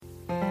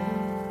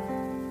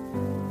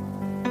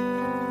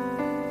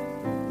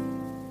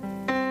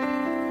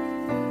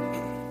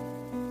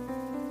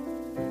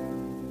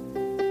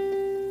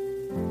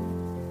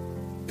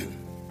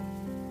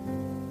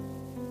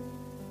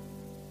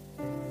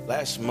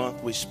Last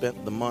month, we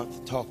spent the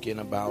month talking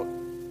about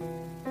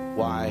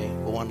why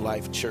One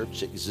Life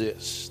Church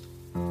exists.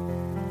 I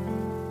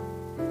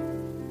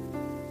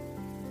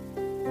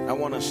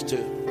want us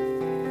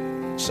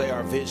to say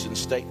our vision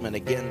statement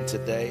again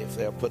today. If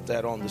they'll put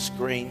that on the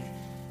screen,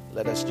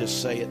 let us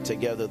just say it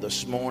together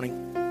this morning.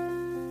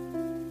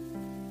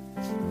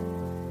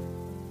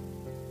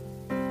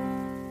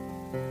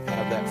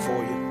 Have that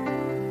for you.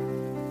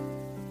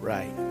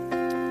 Right.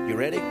 You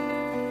ready?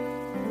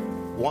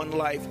 One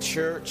Life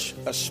Church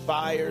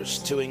aspires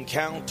to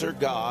encounter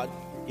God,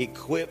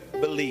 equip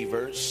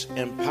believers,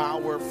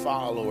 empower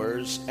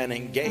followers, and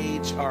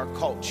engage our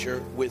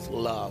culture with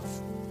love.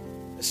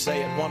 Let's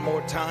say it one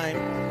more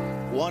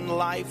time. One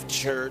Life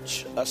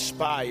Church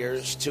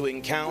aspires to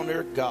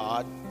encounter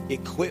God,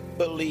 equip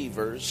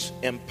believers,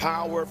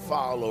 empower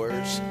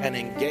followers, and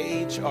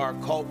engage our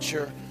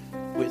culture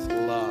with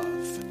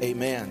love.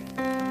 Amen.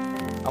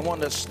 I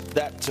want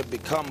that to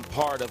become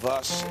part of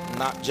us,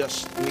 not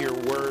just mere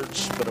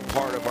words, but a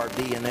part of our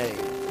DNA.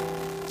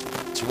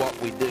 It's what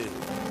we do.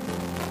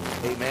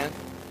 Amen.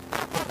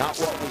 Not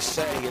what we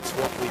say, it's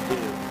what we do.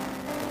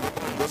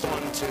 And we're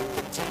going to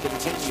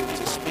continue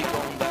to speak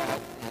on that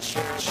and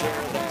share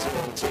that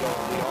until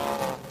we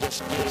all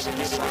just get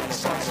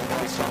inside and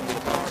become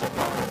a part of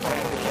our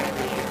family,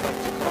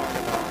 our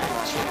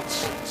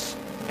actions,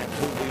 and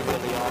who we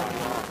really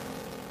are.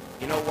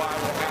 You know why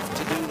we have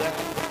to do that?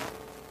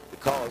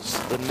 Because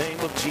the name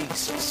of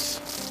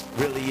Jesus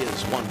really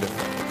is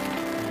wonderful.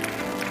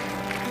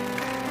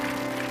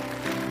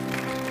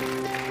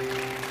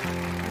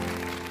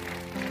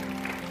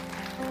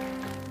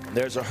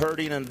 There's a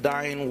hurting and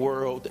dying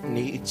world that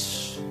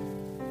needs to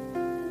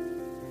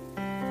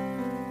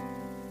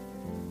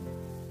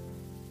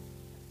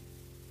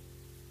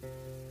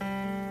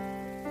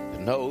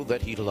know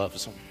that He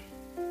loves them.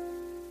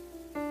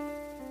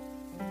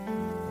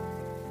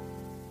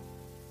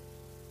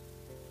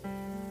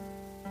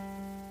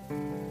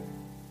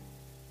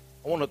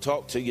 I want to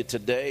talk to you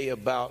today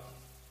about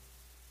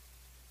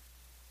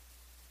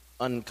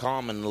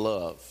uncommon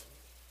love.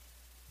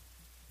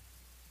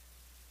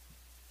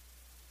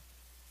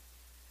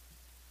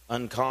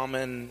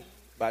 Uncommon,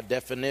 by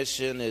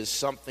definition, is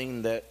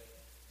something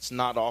that's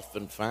not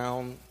often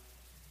found,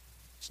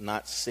 it's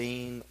not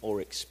seen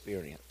or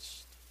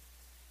experienced.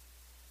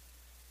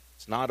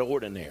 It's not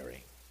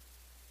ordinary.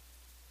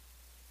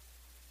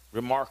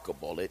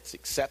 Remarkable, it's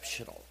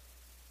exceptional.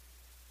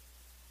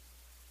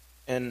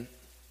 And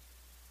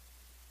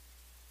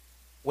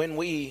when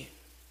we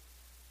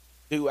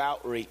do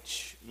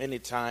outreach, many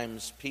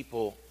times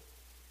people,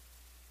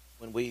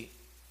 when we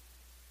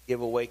give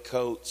away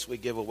coats, we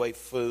give away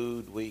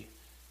food, we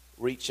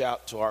reach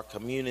out to our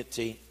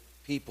community,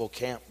 people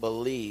can't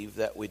believe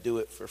that we do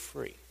it for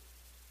free.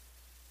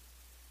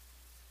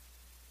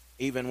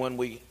 Even when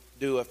we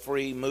do a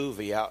free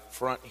movie out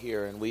front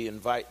here and we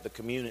invite the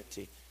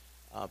community,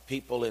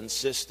 people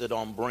insisted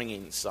on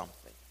bringing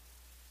something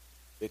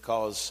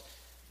because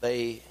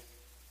they,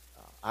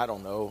 I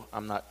don't know,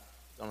 I'm not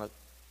going to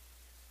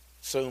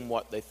assume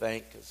what they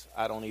think because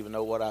I don't even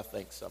know what I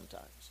think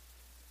sometimes.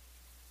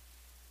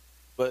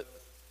 But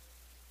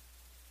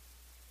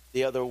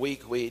the other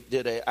week we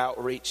did an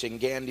outreach in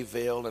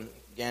Gandyville, and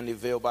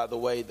Gandyville, by the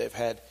way, they've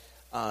had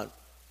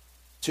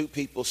 2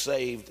 people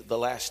saved the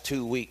last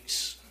 2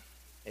 weeks.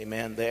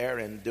 Amen, there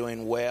and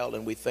doing well,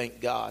 and we thank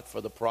God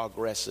for the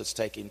progress that's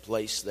taking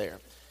place there.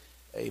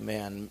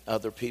 Amen.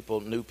 Other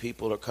people, new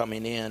people are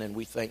coming in, and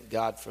we thank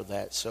God for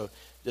that. So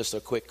just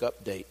a quick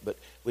update. But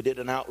we did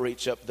an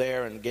outreach up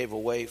there and gave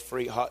away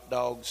free hot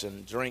dogs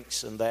and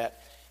drinks and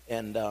that.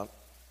 And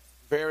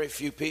very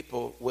few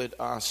people would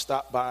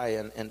stop by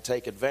and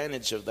take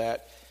advantage of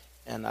that.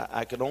 And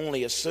I could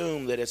only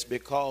assume that it's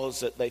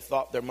because that they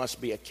thought there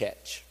must be a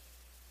catch.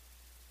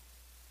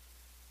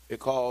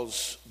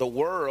 Because the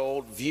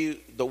world's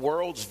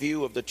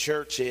view of the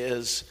church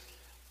is,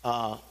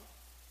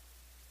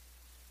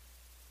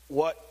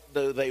 what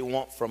do they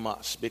want from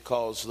us?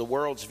 Because the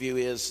world's view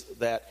is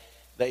that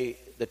the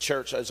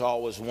church is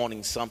always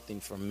wanting something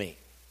from me.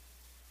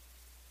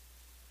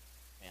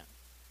 Man,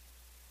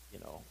 you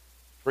know,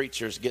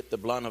 preachers get the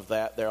blunt of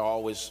that. They're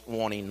always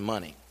wanting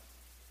money.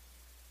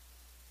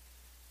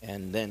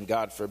 And then,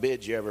 God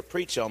forbid, you ever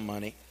preach on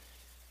money,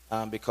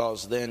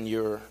 because then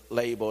you're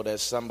labeled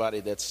as somebody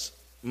that's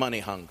money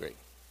hungry.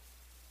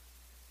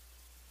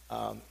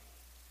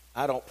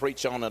 I don't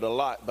preach on it a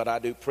lot, but I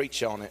do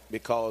preach on it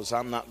because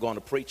I'm not going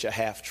to preach a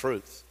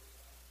half-truth.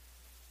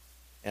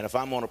 And if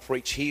I'm going to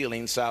preach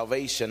healing,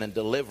 salvation, and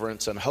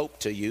deliverance and hope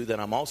to you, then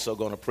I'm also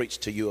going to preach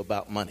to you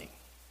about money.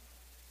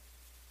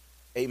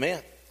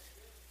 Amen.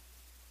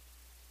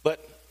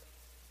 But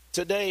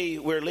today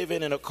we're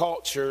living in a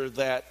culture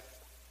that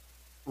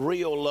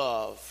real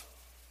love,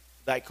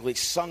 like we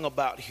sung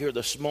about here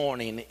this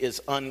morning,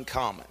 is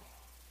uncommon.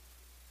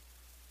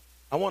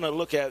 I want to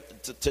look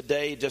at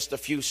today just a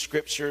few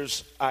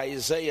scriptures.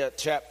 Isaiah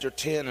chapter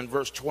 10 and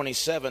verse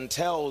 27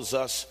 tells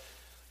us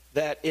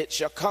that it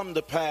shall come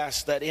to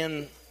pass that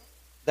in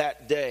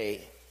that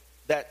day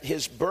that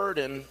his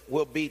burden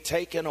will be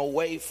taken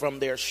away from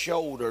their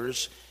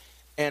shoulders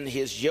and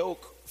his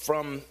yoke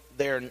from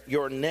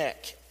your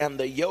neck, and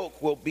the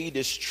yoke will be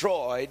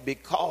destroyed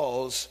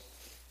because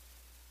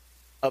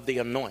of the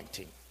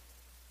anointing.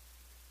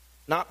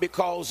 Not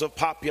because of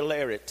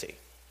popularity,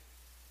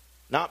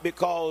 not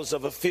because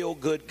of a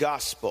feel-good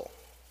gospel,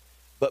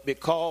 but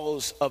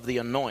because of the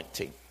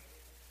anointing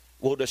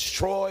will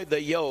destroy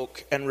the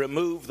yoke and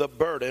remove the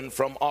burden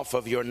from off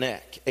of your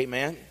neck.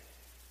 Amen.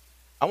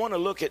 I want to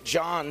look at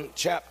John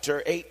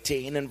chapter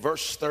 18 and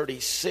verse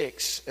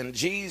 36. And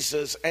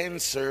Jesus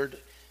answered,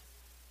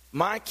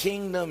 "My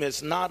kingdom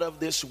is not of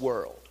this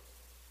world.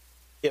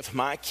 If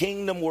my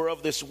kingdom were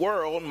of this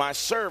world, my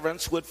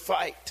servants would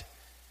fight,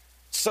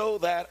 so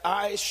that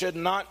I should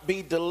not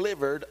be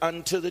delivered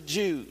unto the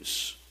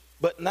Jews.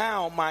 But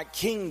now my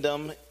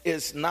kingdom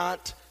is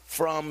not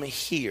from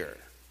here."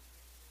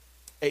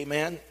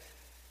 Amen.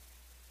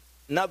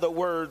 In other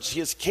words,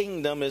 his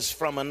kingdom is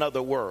from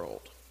another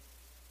world.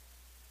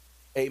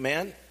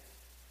 Amen.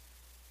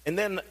 And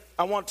then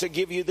I want to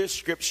give you this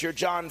scripture,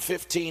 John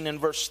 15 and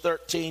verse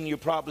 13. You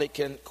probably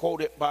can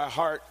quote it by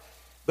heart.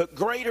 "But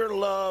greater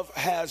love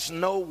has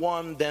no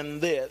one than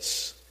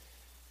this,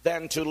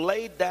 than to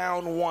lay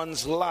down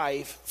one's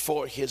life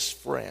for his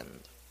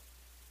friend."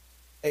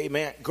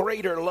 Amen.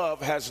 Greater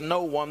love has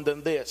no one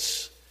than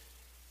this.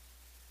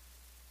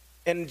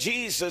 And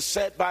Jesus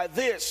said, "By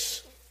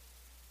this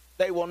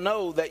they will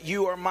know that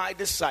you are my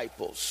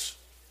disciples,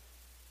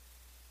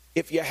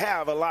 if you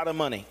have a lot of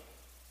money,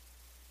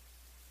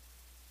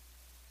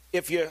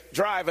 if you're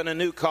driving a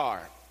new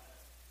car.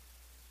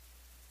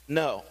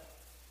 No.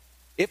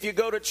 If you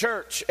go to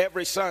church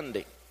every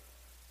Sunday.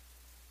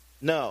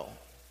 No.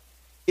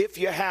 If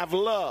you have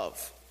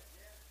love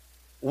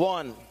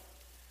one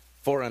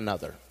for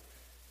another."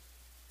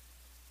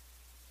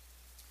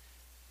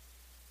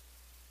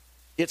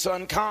 It's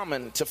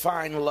uncommon to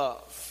find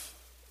love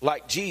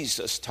like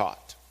Jesus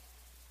taught.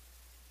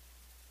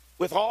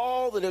 With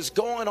all that is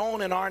going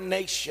on in our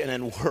nation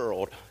and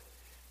world,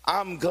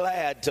 I'm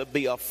glad to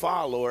be a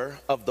follower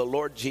of the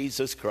Lord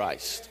Jesus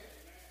Christ.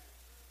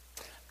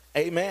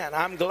 Amen.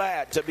 I'm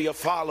glad to be a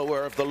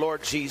follower of the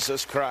Lord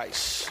Jesus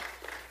Christ.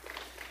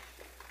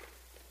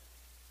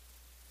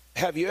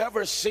 Have you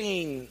ever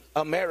seen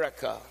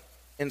America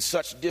in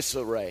such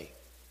disarray?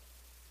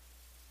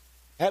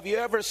 Have you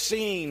ever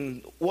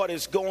seen what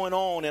is going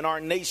on in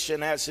our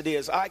nation as it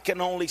is? I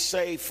can only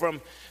say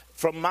from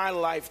my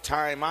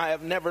lifetime, I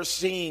have never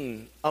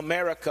seen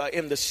America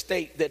in the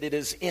state that it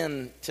is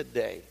in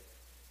today,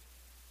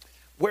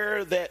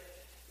 where that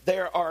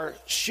there are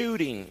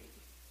shooting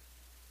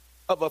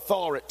of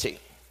authority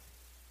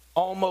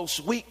almost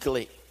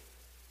weekly,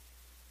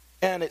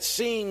 and it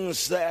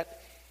seems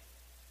that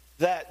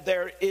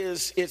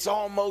it's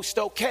almost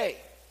okay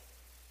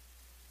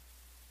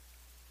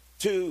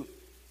to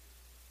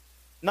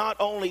not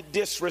only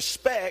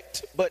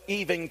disrespect, but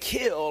even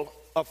kill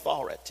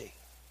authority.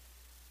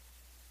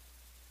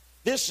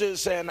 This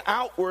is an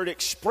outward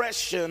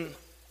expression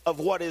of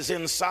what is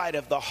inside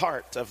of the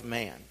heart of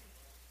man.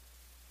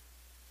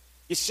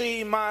 You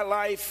see, my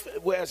life,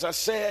 as I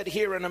said,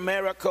 here in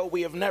America,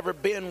 we have never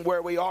been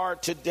where we are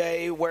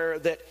today, where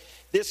that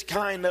this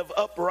kind of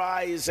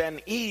uprise and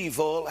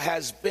evil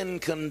has been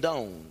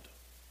condoned.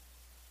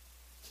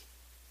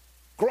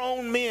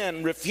 Grown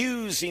men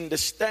refusing to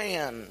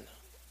stand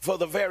for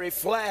the very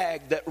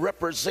flag that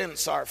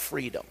represents our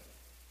freedom.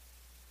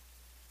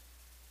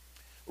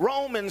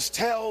 Romans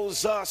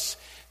tells us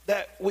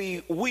that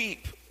we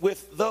weep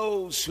with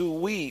those who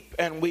weep,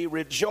 and we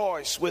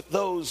rejoice with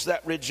those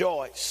that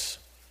rejoice.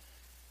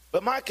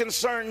 But my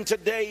concern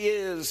today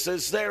is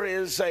there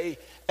is a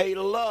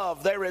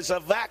love, there is a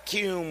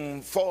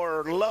vacuum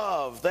for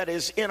love that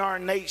is in our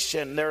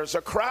nation. There's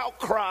a crowd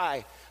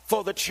cry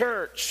for the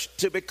church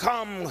to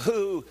become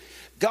who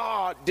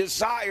God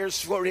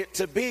desires for it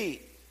to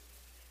be.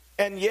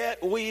 And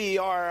yet we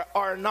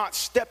are not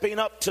stepping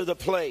up to the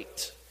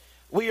plate.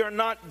 We are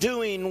not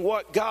doing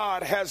what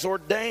God has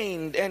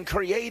ordained and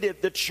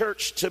created the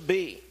church to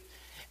be.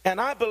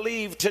 And I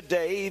believe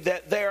today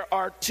that there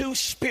are two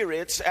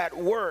spirits at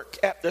work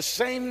at the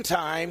same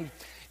time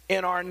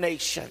in our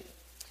nation.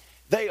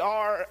 They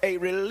are a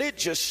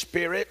religious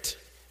spirit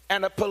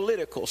and a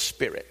political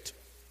spirit.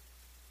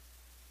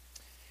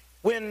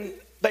 When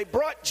they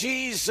brought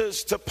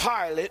Jesus to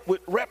Pilate,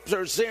 which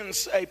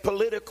represents a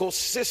political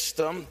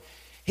system,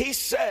 he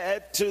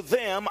said to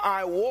them,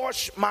 "I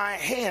wash my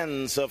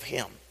hands of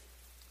him."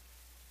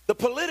 The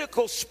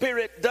political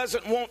spirit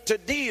doesn't want to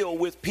deal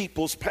with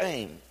people's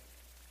pain.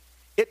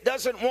 It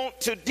doesn't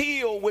want to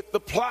deal with the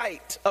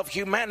plight of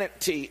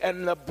humanity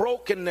and the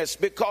brokenness,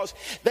 because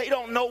they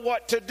don't know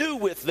what to do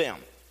with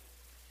them.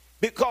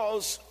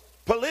 Because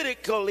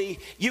politically,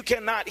 you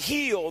cannot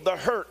heal the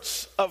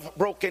hurts of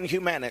broken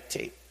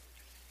humanity.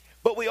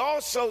 But we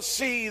also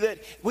see that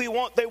they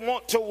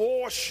want to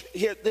wash.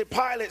 The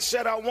Pilate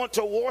said, "I want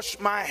to wash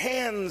my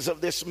hands of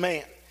this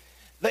man."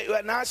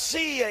 And I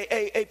see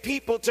a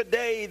people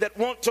today that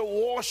want to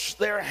wash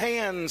their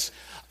hands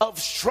of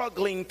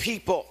struggling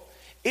people.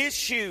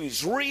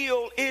 issues,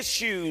 real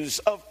issues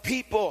of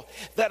people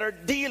that are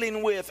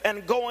dealing with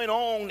and going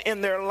on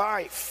in their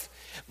life.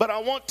 But I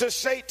want to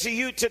say to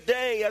you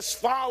today, as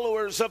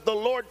followers of the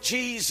Lord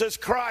Jesus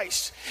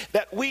Christ,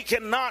 that we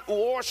cannot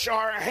wash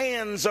our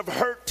hands of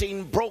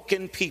hurting,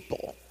 broken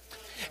people.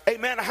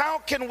 Amen. How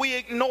can we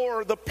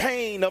ignore the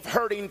pain of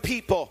hurting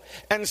people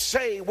and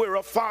say we're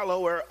a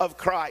follower of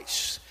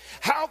Christ?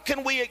 How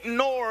can we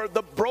ignore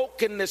the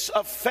brokenness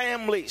of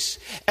families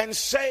and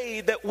say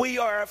that we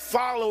are a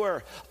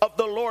follower of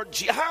the Lord?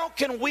 How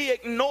can we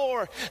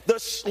ignore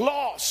the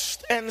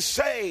lost and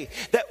say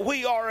that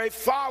we are a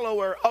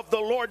follower of the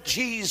Lord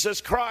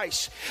Jesus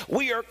Christ?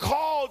 We are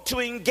called to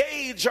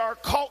engage our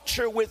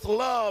culture with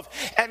love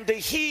and to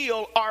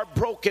heal our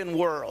broken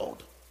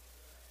world.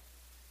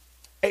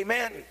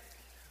 Amen.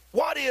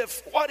 What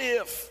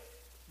if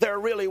there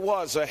really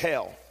was a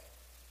hell?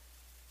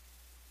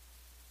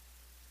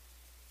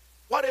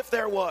 What if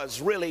there was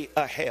really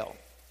a hell?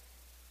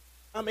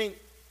 I mean,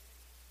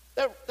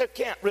 there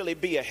can't really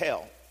be a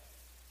hell.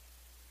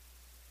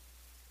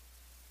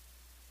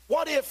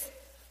 What if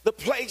the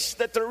place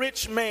that the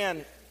rich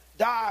man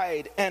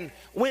died and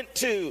went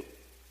to,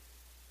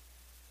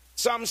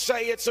 some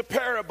say it's a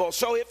parable.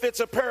 So if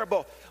it's a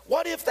parable,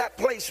 what if that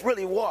place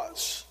really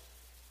was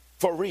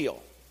for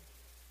real?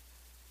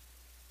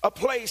 A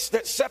place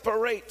that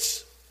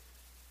separates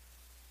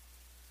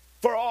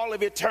for all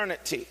of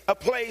eternity. A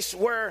place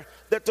where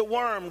that the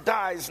worm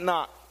dies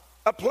not.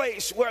 A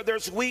place where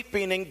there's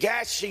weeping and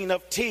gnashing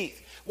of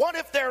teeth. What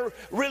if there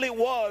really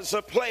was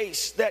a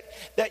place that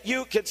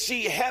you could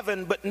see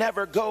heaven but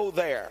never go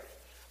there?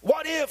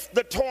 What if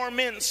the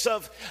torments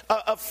of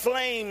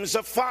flames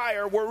of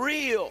fire were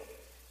real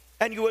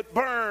and you would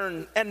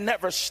burn and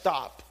never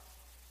stop?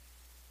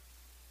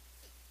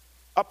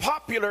 A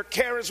popular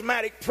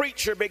charismatic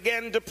preacher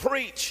began to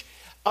preach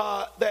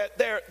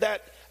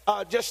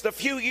just a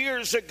few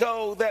years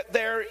ago that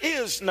there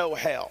is no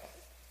hell.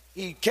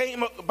 He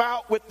came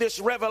about with this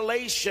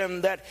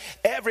revelation that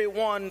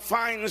everyone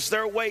finds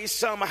their way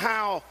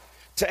somehow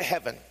to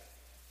heaven.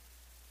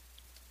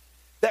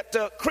 That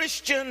the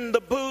Christian, the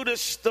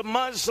Buddhist, the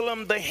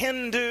Muslim, the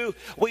Hindu,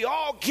 we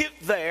all get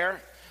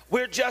there.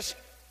 We're just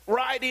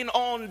riding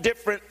on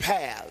different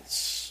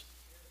paths.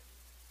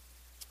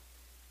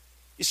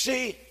 You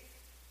see,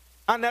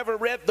 I never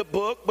read the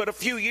book, but a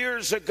few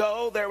years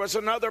ago, there was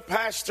another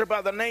pastor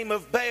by the name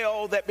of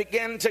Bell that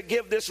began to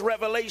give this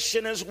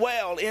revelation as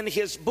well in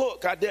his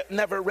book. I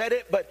never read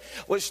it, but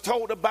was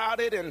told about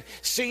it and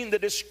seen the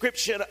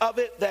description of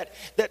it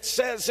that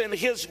says in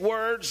his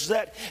words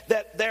that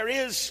there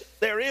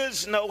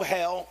is no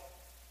hell.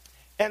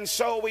 And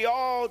so we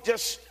all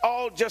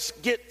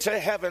just get to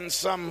heaven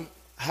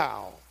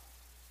somehow.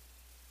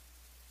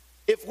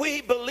 If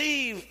we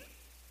believe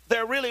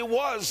there really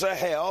was a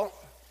hell,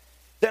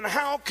 then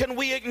how can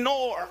we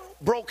ignore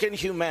broken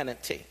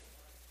humanity?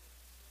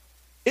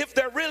 If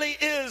there really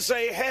is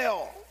a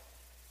hell,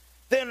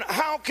 then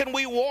how can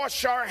we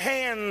wash our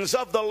hands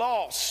of the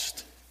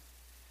lost?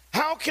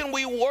 How can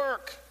we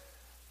work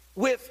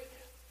with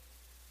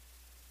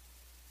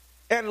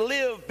and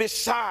live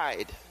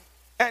beside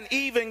and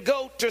even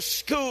go to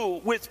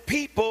school with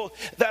people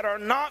that are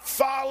not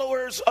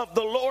followers of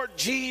the Lord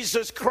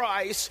Jesus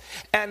Christ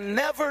and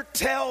never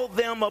tell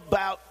them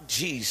about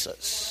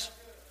Jesus?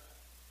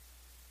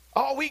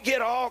 Oh, we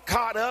get all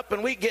caught up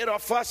and we get all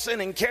fussing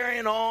and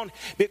carrying on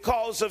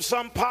because of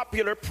some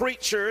popular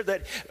preacher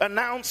that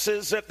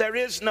announces that there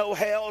is no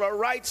hell or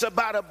writes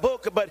about a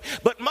book. But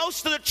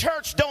most of the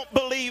church don't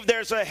believe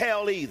there's a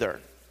hell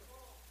either.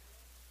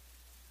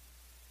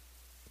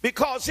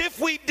 Because if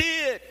we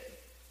did,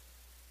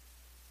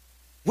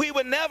 we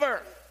would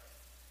never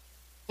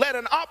let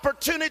an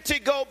opportunity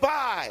go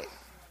by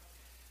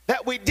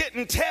that we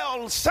didn't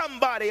tell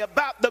somebody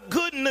about the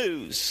good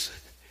news.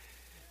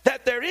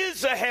 That there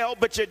is a hell,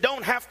 but you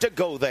don't have to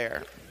go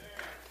there.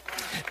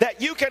 That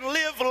you can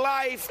live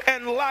life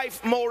and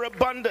life more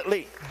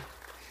abundantly.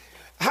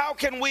 How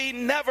can we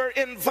never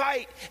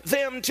invite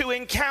them to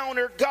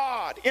encounter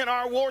God in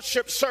our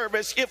worship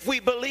service if we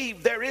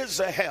believe there is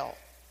a hell?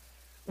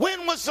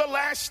 When was the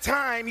last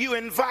time you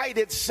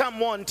invited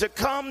someone to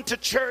come to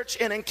church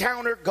and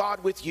encounter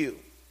God with you?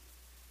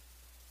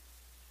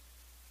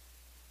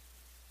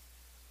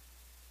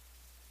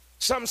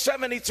 Some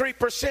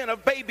 73%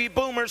 of baby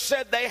boomers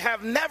said they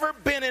have never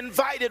been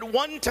invited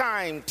one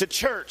time to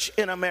church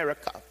in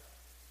America.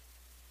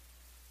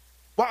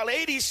 While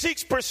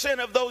 86%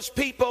 of those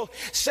people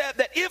said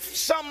that if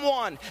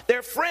someone,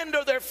 their friend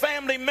or their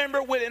family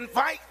member, would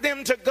invite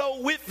them to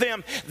go with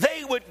them,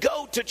 they would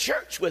go to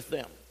church with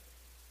them.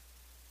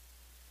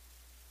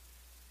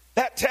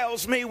 That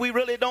tells me we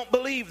really don't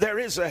believe there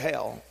is a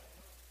hell.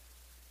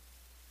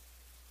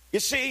 You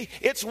see,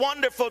 it's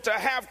wonderful to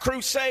have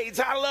crusades.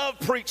 I love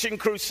preaching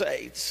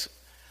crusades.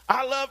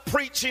 I love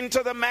preaching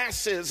to the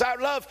masses. I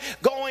love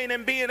going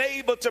and being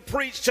able to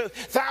preach to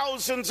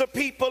thousands of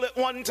people at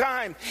one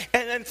time.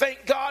 And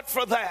thank God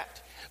for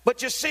that.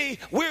 But you see,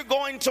 we're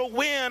going to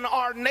win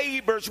our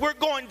neighbors. We're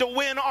going to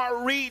win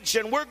our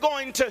region. We're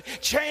going to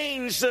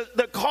change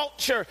the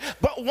culture,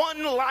 but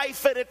one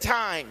life at a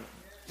time,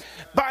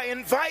 by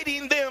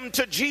inviting them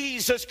to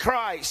Jesus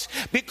Christ,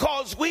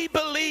 because we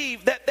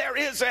believe that there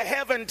is a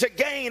heaven to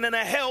gain and a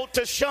hell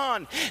to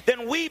shun.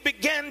 Then we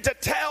begin to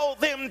tell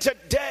them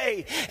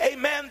today,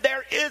 amen,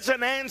 there is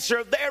an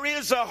answer, there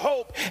is a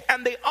hope,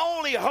 and the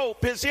only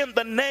hope is in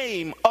the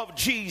name of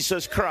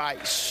Jesus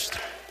Christ.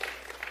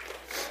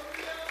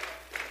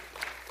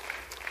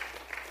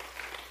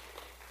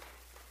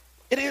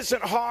 It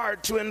isn't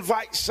hard to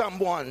invite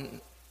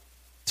someone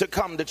to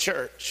come to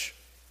church.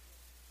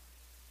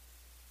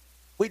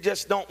 We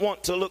just don't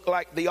want to look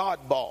like the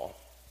oddball.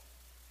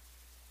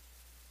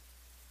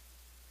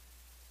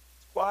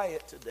 It's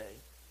quiet today.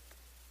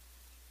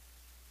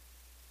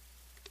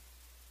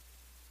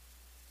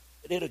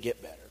 But it'll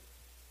get better.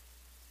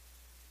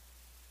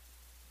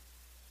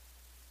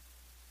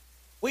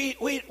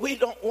 We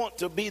don't want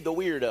to be the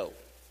weirdo.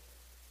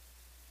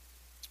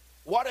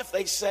 What if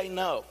they say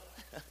no?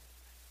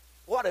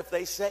 What if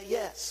they say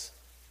yes?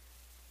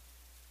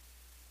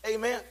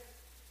 Amen.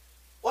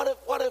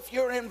 What if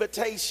your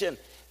invitation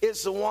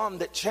is the one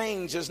that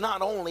changes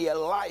not only a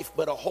life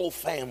but a whole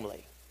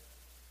family?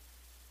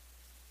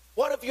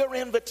 What if your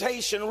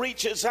invitation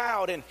reaches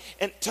out and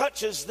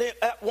touches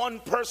that one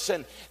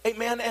person,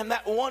 amen, and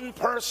that one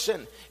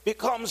person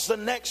becomes the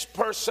next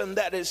person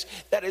that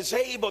is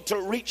able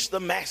to reach the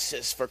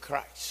masses for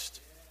Christ?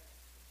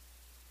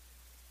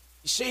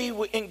 You see,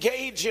 we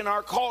engage in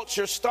our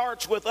culture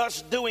starts with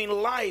us doing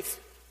life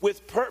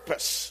with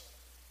purpose.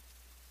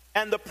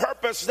 And the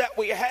purpose that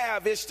we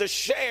have is to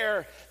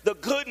share the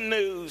good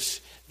news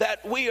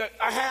that we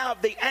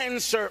have the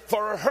answer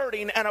for a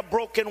hurting and a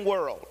broken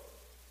world.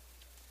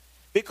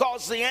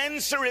 Because the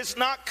answer is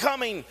not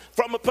coming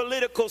from a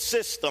political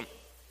system.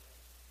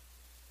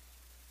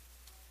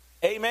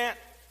 Amen.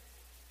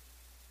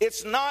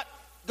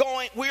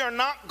 We are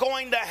not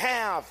going to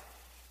have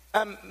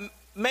a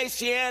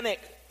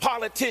messianic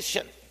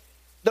politician.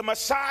 The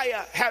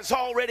Messiah has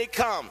already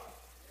come.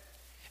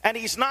 And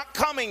he's not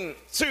coming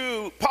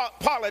through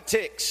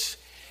politics.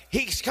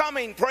 He's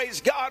coming,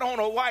 praise God, on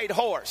a white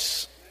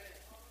horse.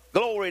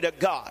 Glory to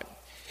God.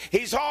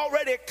 He's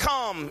already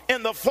come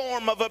in the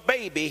form of a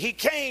baby. He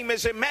came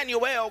as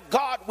Emmanuel,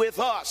 God with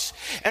us.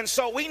 And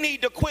so we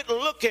need to quit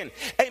looking,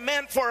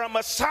 amen, for a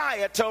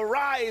Messiah to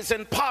rise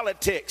in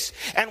politics.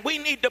 And we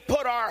need to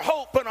put our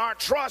hope and our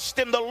trust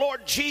in the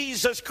Lord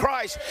Jesus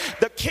Christ,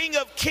 the King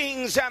of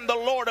Kings and the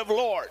Lord of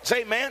Lords.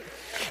 Amen.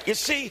 You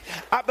see,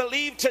 I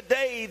believe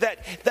today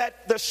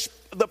that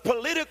the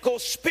political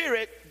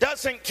spirit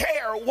doesn't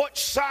care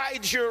which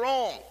side you're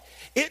on.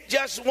 It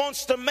just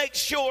wants to make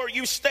sure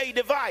you stay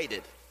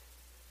divided.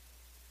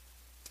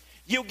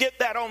 You get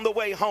that on the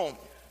way home.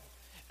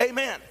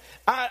 Amen.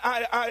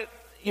 I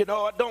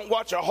don't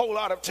watch a whole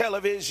lot of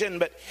television,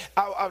 but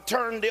I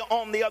turned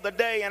on the other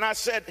day and I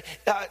said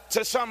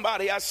to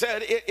somebody,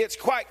 it's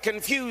quite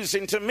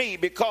confusing to me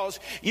because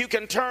you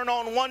can turn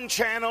on one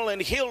channel and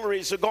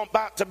Hillary's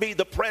about to be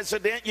the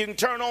president. You can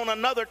turn on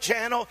another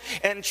channel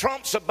and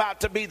Trump's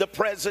about to be the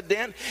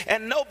president,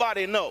 and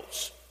nobody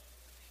knows.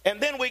 And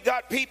then we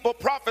got people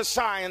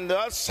prophesying,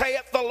 thus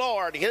saith the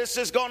Lord, this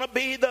is going to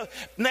be the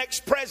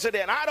next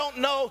president. I don't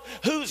know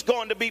who's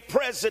going to be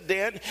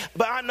president,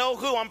 but I know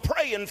who I'm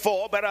praying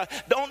for, but I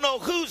don't know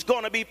who's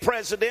going to be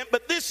president.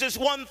 But this is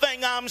one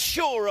thing I'm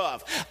sure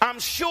of. I'm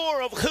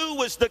sure of who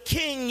was the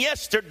king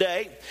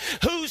yesterday,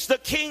 who's the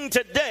king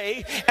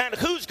today, and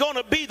who's going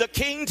to be the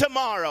king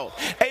tomorrow.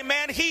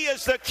 Amen. He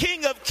is the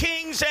King of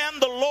Kings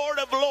and the Lord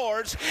of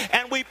Lords,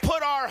 and we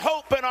put our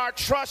hope and our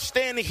trust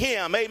in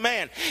him.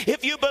 Amen.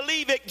 If you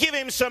believe it, give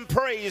him some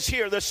praise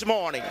here this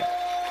morning.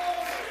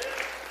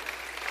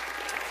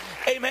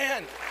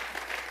 Amen.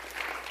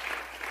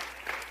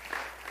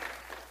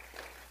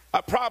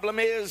 Our problem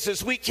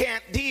is we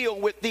can't deal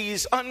with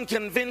these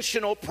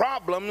unconventional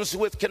problems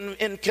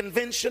in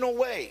conventional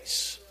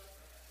ways.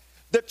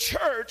 The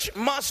church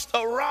must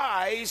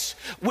arise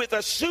with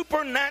a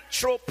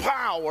supernatural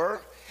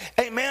power,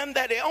 amen,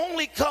 that it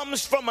only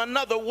comes from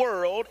another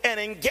world, and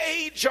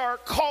engage our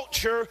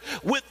culture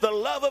with the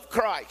love of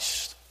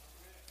Christ.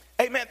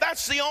 Amen.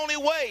 That's the only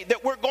way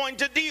that we're going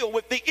to deal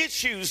with the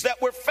issues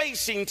that we're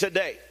facing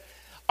today.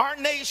 Our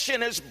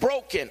nation is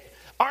broken.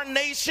 Our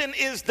nation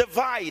is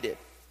divided.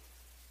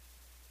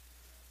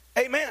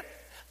 Amen.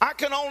 I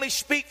can only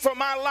speak for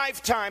my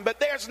lifetime, but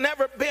there's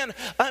never been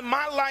in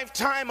my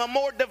lifetime a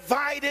more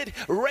divided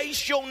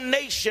racial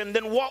nation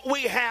than what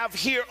we have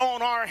here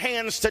on our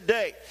hands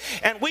today.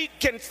 And we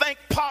can thank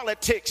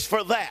politics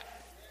for that.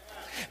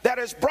 That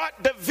has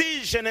brought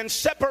division and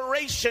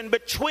separation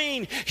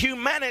between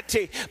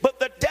humanity. But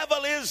the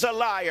devil is a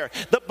liar.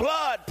 The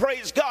blood,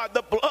 praise God,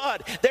 the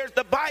blood.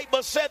 The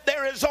Bible said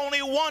there is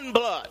only one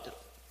blood.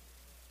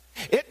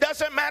 It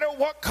doesn't matter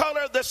what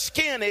color the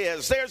skin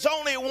is. There's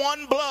only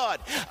one blood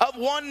of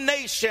one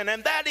nation,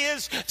 and that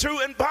is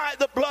through and by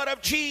the blood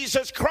of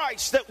Jesus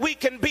Christ that we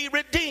can be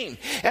redeemed.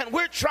 And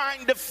we're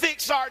trying to fix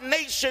fix our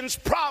nation's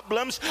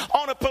problems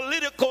on a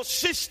political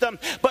system,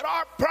 but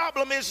our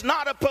problem is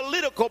not a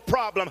political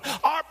problem.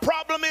 Our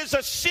problem is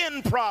a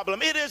sin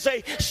problem. It is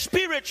a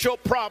spiritual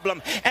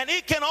problem, and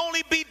it can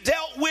only be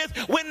dealt with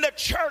when the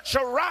church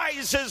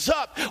arises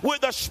up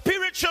with a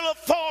spiritual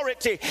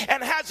authority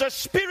and has a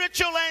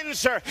spiritual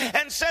answer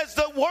and says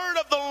the word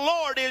of the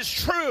Lord is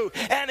true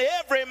and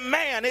every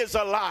man is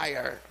a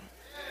liar.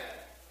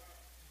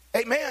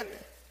 Amen.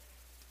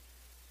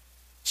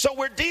 So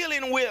we're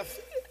dealing with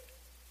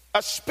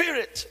a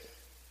spirit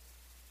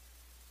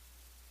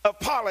of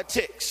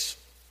politics.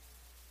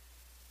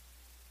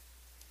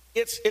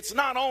 It's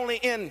not only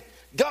in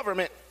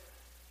government.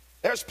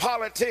 There's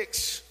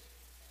politics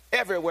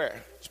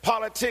everywhere. There's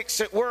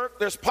politics at work.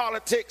 There's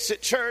politics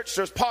at church.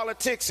 There's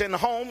politics in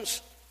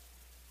homes.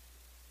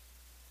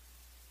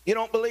 You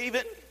don't believe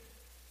it?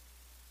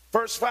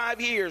 First 5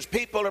 years,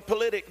 people are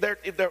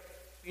they're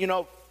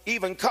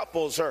even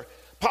couples are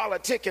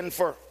politicking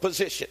for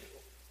position.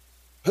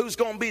 Who's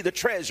going to be the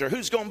treasurer?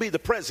 Who's going to be the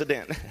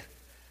president?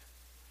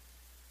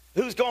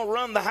 Who's going to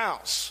run the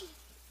house?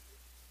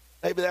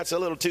 Maybe that's a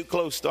little too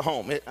close to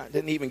home. I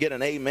didn't even get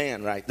an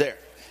amen right there.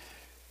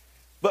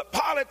 But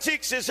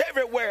politics is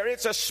everywhere.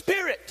 It's a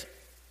spirit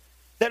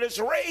that is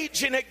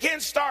raging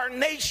against our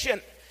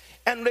nation.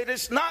 And it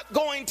is not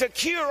going to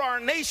cure our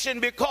nation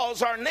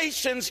because our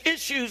nation's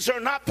issues are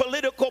not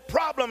political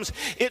problems.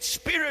 It's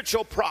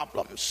spiritual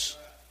problems.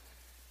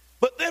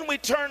 But then we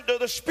turn to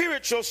the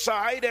spiritual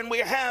side and we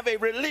have a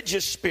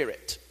religious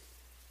spirit.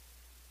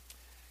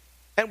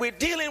 And we're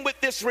dealing with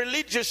this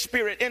religious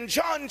spirit. In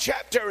John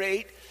chapter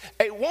 8,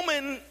 a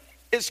woman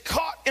is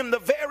caught in the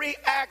very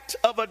act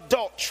of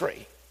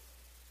adultery.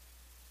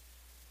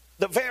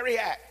 The very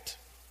act.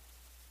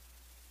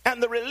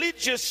 And the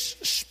religious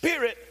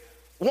spirit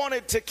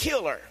wanted to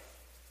kill her.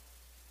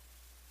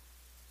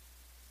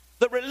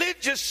 The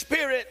religious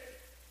spirit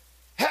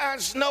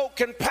has no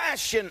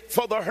compassion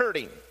for the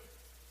hurting.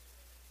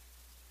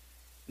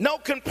 No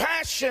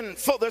compassion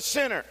for the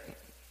sinner.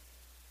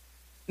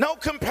 No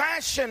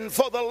compassion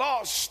for the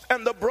lost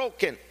and the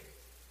broken.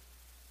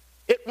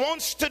 It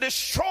wants to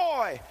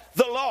destroy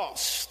the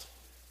lost.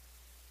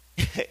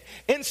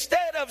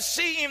 Instead of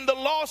seeing the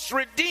lost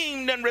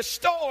redeemed and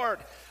restored,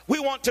 we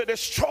want to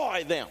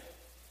destroy them.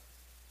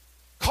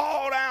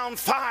 Call down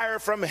fire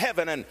from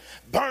heaven and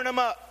burn them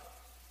up.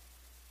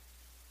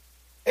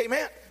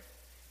 Amen.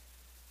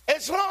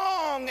 As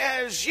long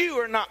as you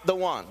are not the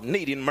one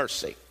needing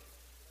mercy.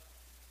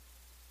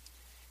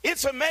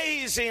 It's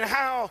amazing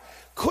how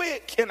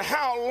quick and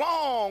how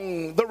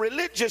long the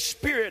religious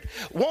spirit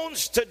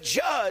wants to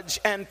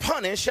judge and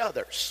punish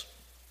others.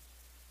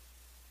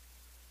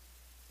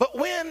 But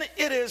when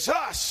it is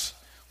us,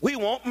 we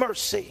want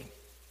mercy.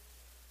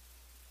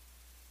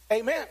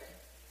 Amen.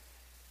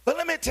 But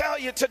let me tell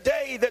you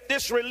today that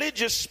this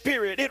religious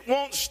spirit, it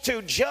wants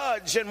to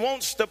judge and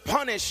wants to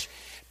punish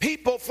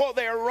people for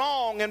their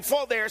wrong and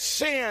for their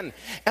sin.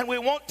 And we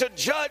want to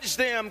judge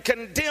them,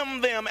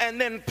 condemn them, and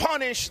then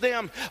punish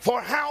them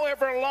for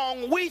however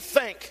long we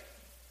think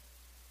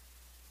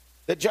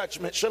the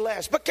judgment should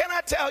last. But can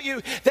I tell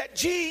you that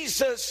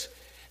Jesus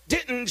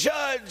didn't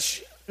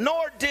judge,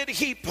 nor did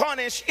he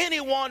punish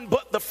anyone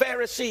but the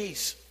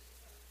Pharisees.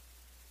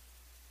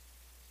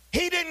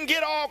 He didn't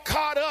get all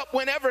caught up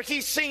whenever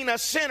he seen a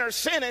sinner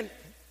sinning.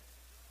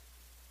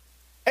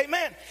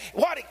 Amen.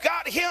 What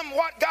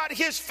got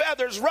his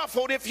feathers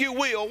ruffled, if you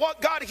will,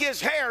 what got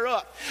his hair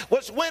up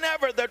was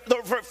whenever the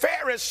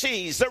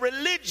Pharisees, the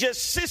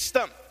religious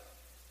system,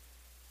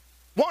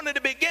 wanted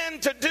to begin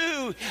to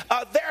do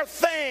their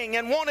thing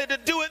and wanted to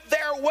do it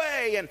their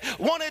way and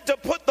wanted to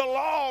put the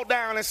law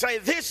down and say,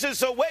 this is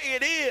the way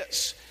it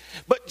is.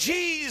 But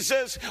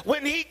Jesus,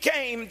 when he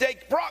came, they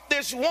brought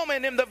this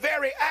woman in the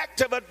very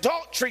act of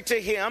adultery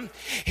to him.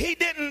 He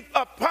didn't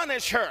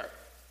punish her.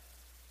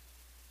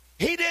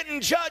 He didn't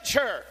judge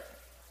her.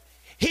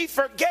 He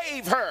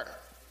forgave her.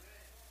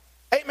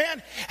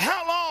 Amen.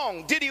 How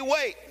long did he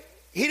wait?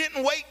 He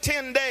didn't wait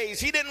 10 days.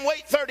 He didn't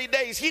wait 30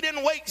 days. He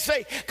didn't wait,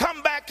 say,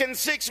 come back in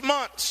 6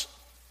 months.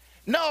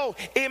 No,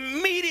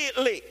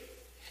 immediately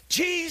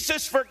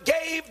Jesus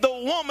forgave the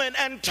woman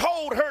and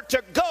told her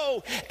to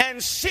go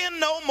and sin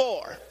no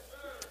more.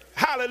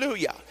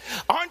 Hallelujah.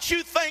 Aren't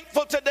you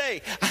thankful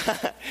today?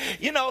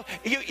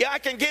 I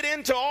can get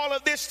into all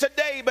of this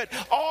today, but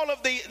all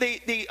of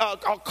the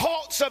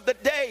cults of the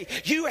day,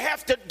 you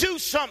have to do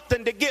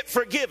something to get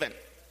forgiven.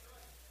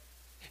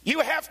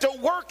 You have to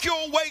work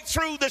your way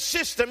through the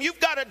system.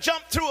 You've got to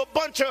jump through a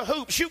bunch of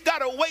hoops. You've got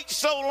to wait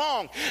so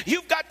long.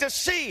 You've got to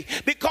see,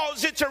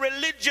 because it's a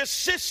religious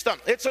system.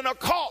 It's an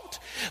occult.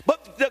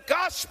 But the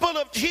gospel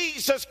of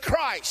Jesus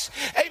Christ,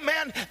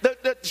 amen,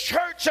 the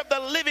church of the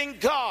living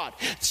God,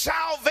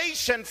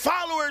 salvation,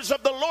 followers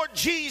of the Lord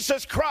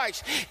Jesus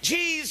Christ,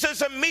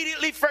 Jesus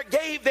immediately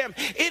forgave them.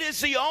 It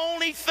is the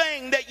only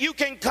thing that you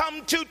can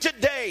come to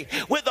today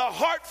with a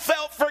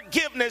heartfelt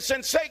forgiveness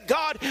and say,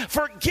 God,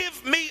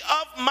 forgive me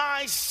of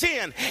my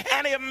sin.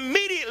 And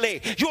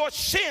immediately your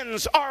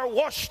sins are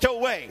washed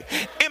away.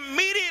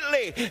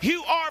 Immediately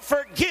you are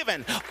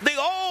forgiven. The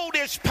old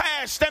is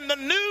past and the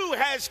new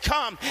has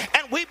come,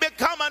 and we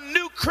become a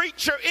new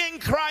creature in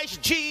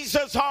Christ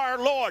Jesus our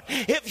Lord.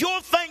 If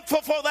you're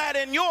thankful for that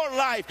in your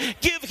life,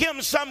 give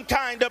him some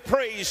kind of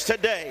praise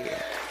today.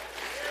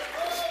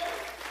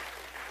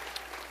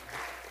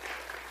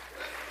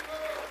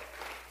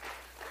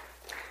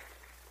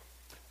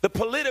 The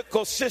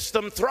political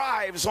system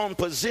thrives on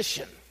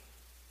position.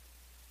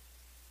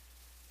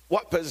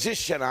 What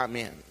position I'm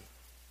in?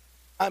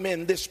 I'm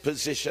in this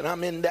position.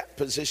 I'm in that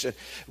position.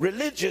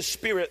 Religious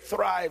spirit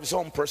thrives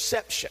on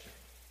perception.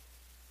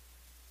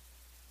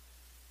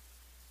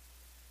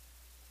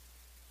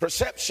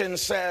 Perception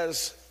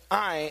says,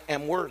 I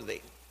am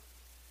worthy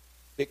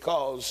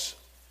because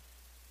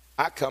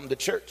I come to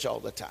church all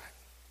the time.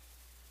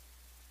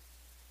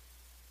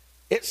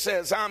 It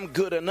says, I'm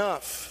good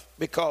enough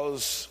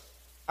because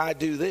I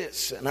do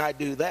this and I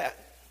do that.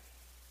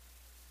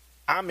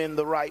 I'm in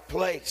the right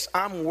place.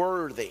 I'm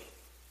worthy.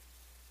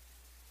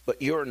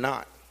 But you're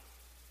not.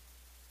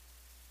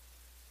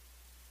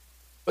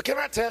 But can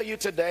I tell you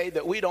today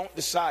that we don't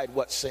decide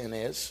what sin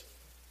is?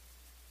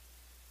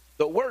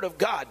 The Word of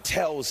God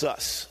tells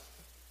us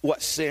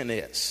what sin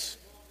is.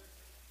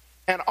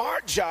 And our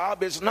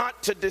job is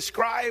not to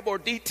describe or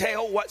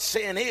detail what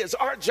sin is.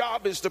 Our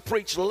job is to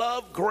preach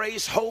love,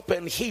 grace, hope,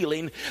 and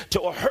healing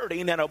to a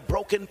hurting and a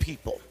broken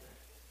people.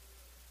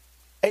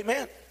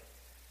 Amen.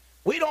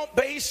 We don't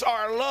base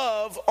our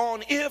love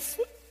on if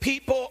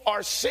people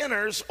are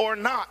sinners or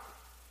not,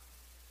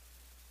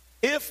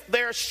 if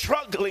they're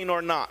struggling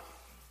or not.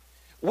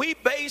 We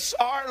base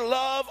our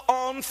love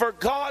on for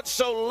God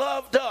so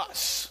loved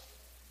us.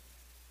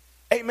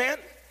 Amen.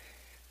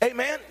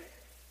 Amen.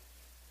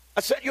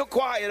 I said, you're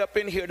quiet up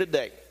in here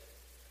today.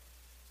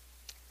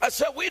 I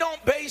said, we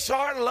don't base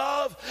our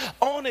love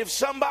on if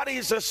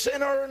somebody's a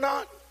sinner or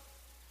not.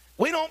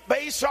 We don't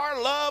base our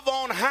love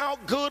on how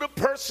good a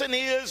person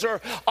is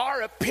or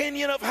our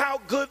opinion of how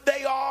good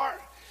they are.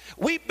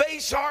 We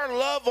base our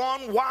love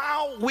on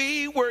while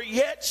we were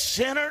yet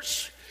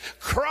sinners,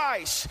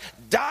 Christ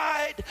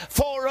died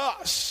for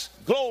us.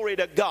 Glory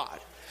to God.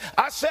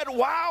 I said,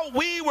 while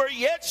we were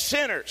yet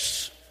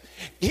sinners,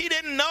 he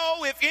didn't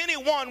know if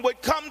anyone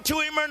would come to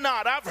him or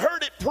not. I've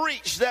heard it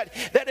preached that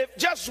if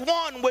just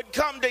one would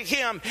come to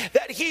him,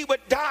 that he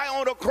would die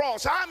on a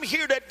cross. I'm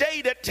here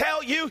today to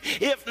tell you,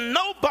 if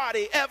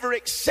nobody ever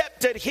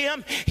accepted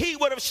him, he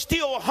would have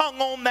still hung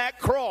on that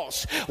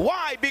cross.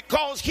 Why?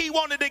 Because he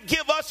wanted to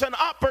give us an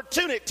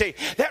opportunity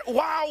that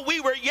while we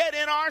were yet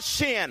in our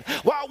sin,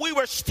 while we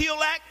were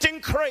still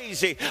acting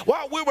crazy,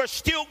 while we were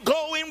still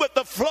going with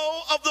the flow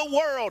of the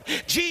world,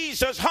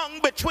 Jesus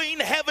hung between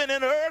heaven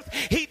and earth.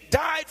 He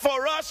died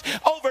for us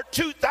over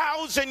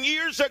 2,000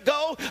 years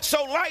ago.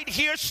 So right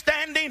here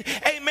standing,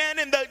 amen,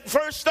 in the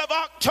 1st of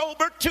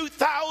October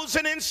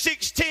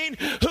 2016,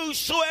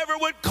 whosoever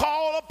would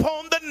call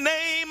upon the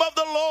name of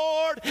the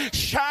Lord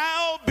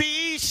shall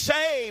be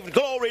saved.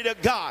 Glory to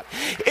God.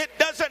 It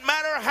doesn't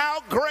matter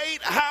how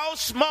great, how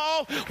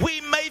small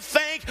we may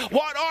think,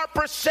 what our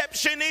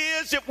perception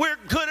is, if we're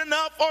good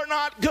enough or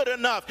not good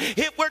enough,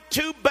 if we're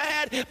too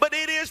bad, but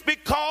it is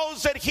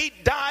because that he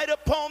died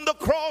upon the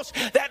cross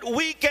that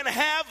we can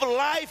have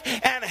life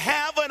and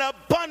have an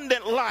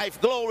abundant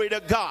life. Glory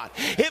to God.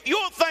 If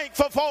you're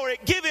thankful for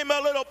it, give him a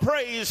little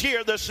praise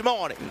here this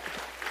morning.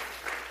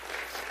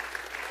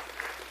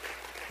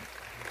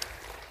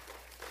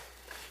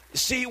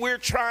 See, we're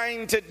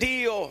trying to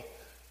deal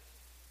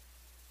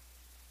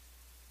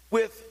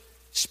with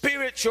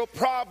spiritual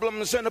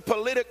problems in a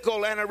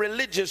political and a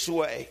religious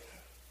way.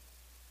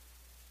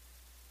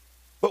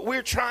 But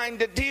we're trying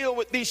to deal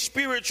with these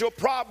spiritual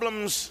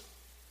problems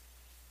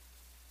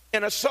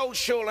in a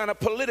social and a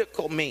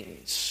political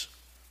means.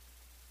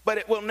 But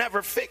it will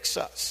never fix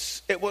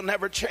us. It will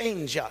never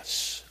change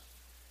us.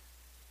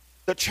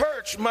 The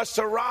church must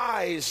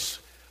arise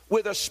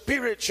with a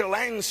spiritual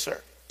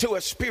answer to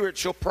a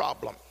spiritual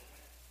problem.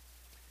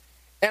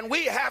 And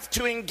we have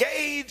to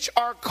engage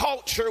our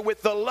culture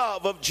with the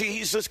love of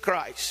Jesus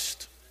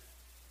Christ.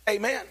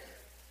 Amen.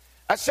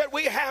 I said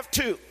we have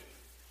to.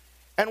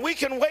 And we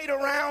can wait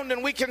around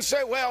and we can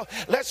say, well,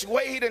 let's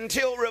wait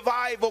until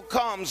revival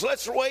comes.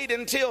 Let's wait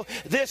until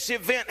this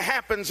event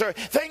happens. Or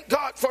thank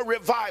God for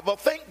revival.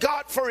 Thank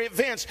God for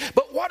events.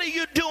 But what are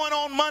you doing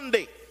on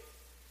Monday?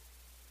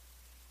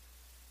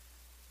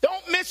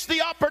 Don't miss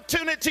the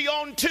opportunity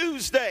on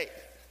Tuesday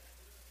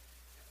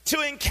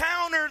to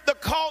encounter the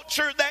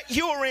culture that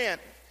you're in.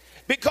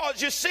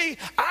 Because you see,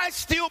 I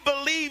still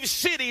believe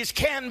cities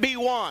can be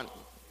won.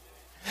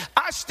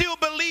 I still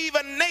believe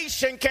a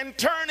nation can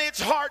turn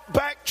its heart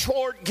back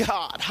toward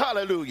God.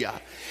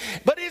 Hallelujah.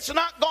 But it's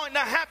not going to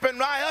happen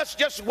by us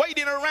just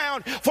waiting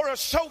around for a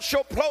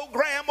social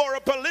program or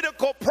a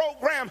political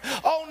program.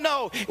 Oh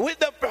no, with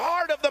the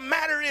heart of the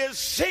matter is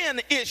sin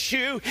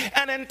issue.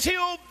 And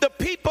until the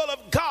people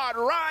of God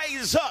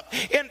rise up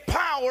in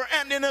power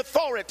and in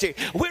authority,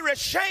 we're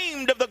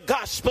ashamed of the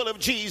gospel of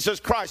Jesus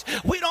Christ.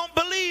 We don't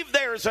believe that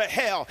there's a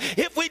hell.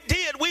 If we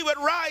did, we would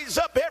rise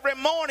up every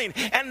morning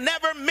and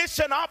never miss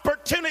an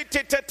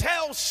opportunity to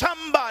tell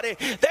somebody.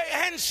 The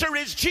answer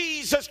is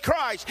Jesus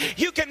Christ.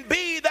 You can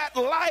be that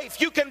life.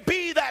 You can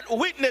be that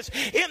witness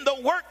in the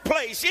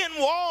workplace, in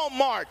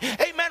Walmart.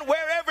 Amen.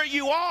 Wherever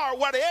you are,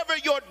 whatever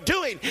you're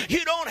doing,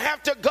 you don't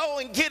have to go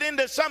and get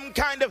into some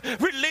kind of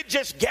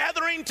religious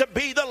gathering to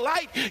be the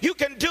light. You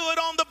can do it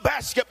on the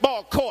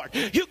basketball court.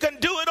 You can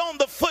do it on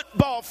the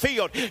football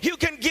field. You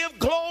can give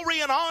glory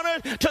and honor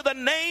to the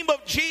name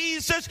of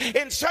Jesus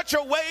in such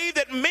a way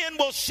that men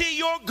will see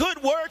your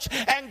good works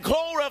and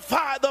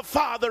glorify the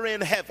Father in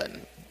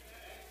heaven.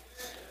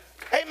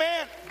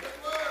 Amen.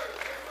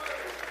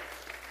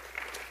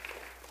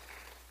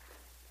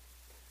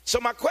 So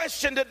my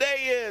question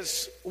today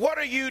is, what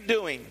are you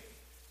doing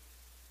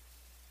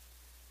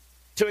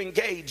to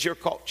engage your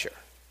culture?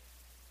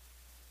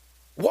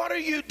 What are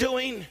you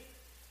doing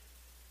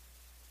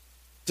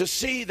to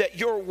see that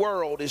your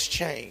world is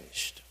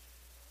changed?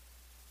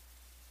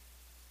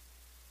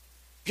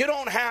 If you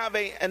don't have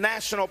a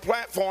national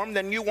platform,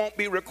 then you won't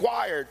be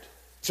required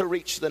to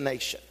reach the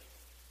nation.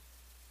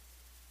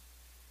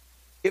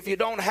 If you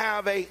don't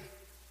have a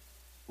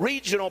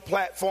regional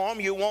platform,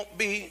 you won't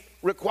be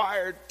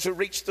required to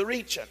reach the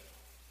region.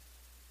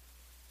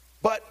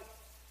 But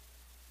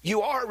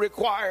you are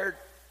required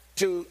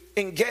to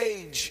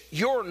engage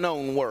your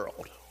known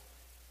world,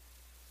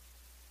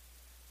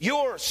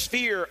 your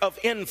sphere of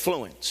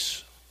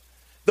influence,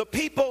 the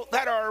people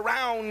that are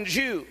around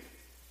you.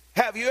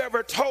 Have you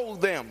ever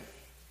told them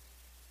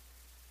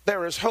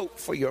there is hope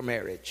for your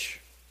marriage?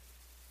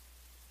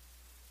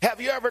 Have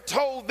you ever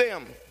told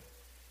them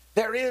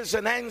there is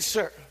an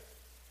answer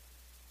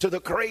to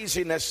the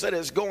craziness that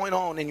is going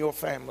on in your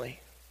family?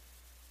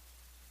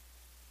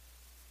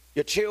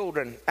 Your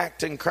children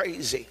acting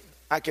crazy.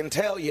 I can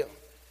tell you,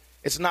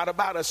 it's not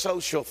about a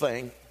social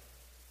thing.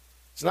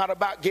 It's not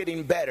about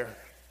getting better.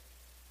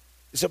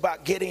 It's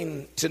about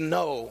getting to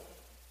know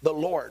the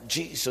Lord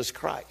Jesus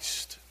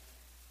Christ.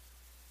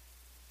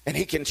 And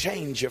he can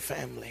change your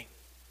family.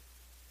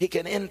 He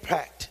can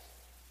impact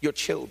your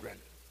children.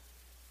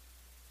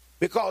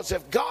 Because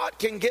if God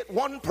can get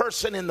one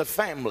person in the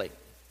family,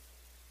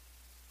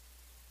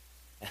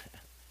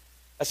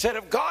 I said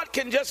if God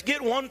can just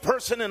get one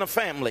person in a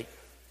family,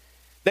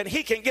 then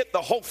he can get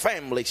the whole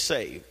family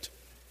saved.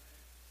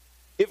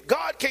 If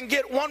God can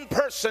get one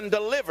person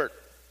delivered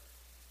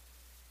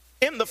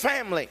in the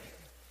family,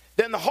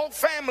 then the whole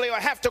family will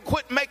have to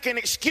quit making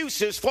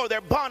excuses for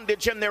their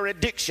bondage and their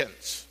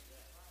addictions.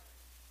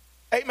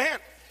 Amen.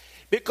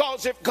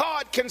 Because if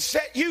God can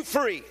set you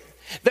free,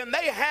 then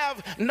they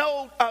have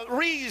no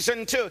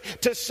reason to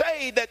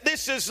say that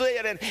this is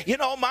it. And, you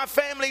know, my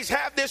families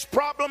have this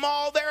problem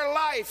all their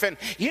life. And,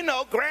 you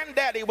know,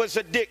 granddaddy was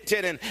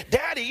addicted. And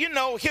daddy, you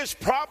know, his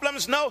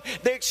problems. No,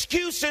 the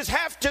excuses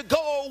have to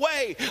go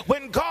away.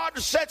 When God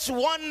sets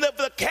one of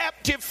the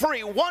captive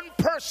free, one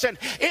person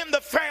in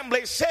the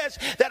family says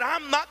that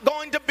I'm not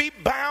going to be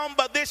bound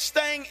by this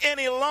thing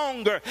any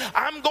longer.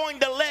 I'm going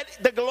to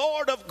let the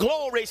Lord of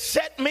glory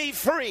set me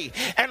free.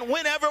 And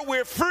whenever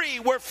we're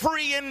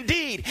free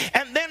indeed.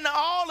 And then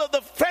all of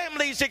the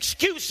family's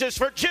excuses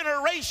for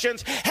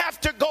generations have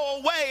to go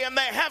away, and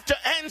they have to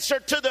answer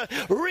to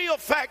the real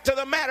fact of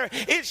the matter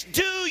is,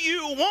 do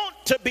you want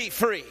to be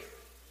free?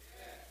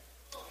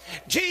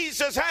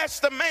 Jesus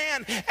asked the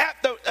man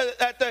at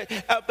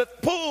the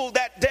pool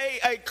that day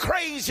a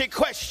crazy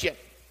question.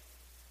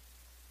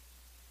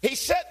 He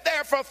sat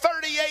there for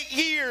 38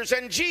 years,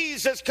 and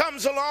Jesus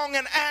comes along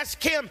and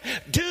asks him,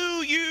 do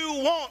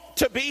you want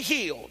to be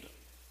healed?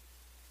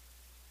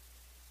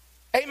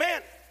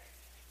 Amen.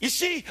 You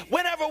see,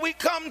 whenever we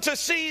come to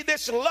see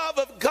this love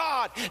of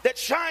God that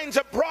shines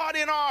abroad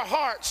in our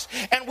hearts,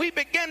 and we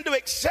begin to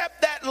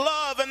accept that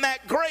love and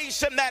that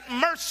grace and that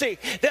mercy,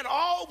 then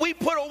we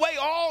put away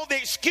all the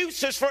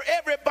excuses for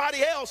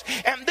everybody else,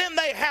 and then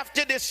they have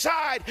to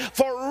decide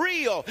for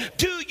real,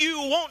 do you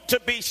want to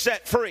be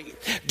set free?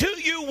 Do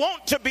you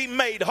want to be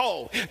made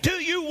whole? Do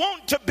you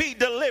want to be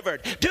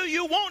delivered? Do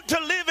you want to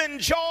live in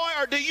joy,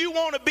 or do you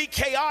want to be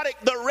chaotic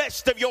the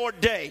rest of your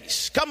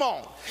days? Come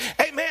on.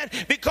 Amen.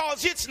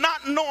 Because it's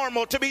not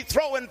normal to be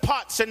throwing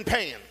pots and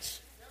pans.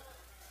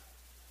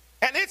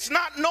 And it's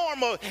not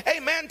normal,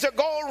 amen, to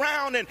go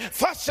around and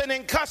fussing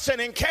and cussing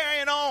and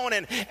carrying on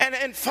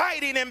and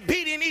fighting and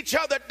beating each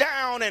other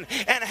down and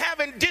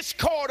having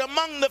discord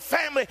among the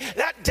family.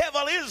 That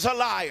devil is a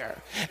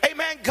liar.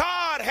 Amen.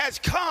 God has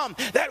come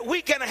that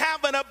we can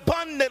have an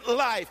abundant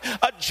life,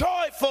 a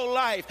joyful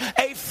life,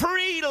 a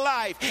free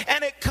life.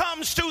 And it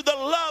comes through the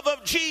love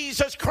of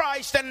Jesus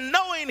Christ and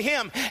knowing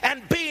him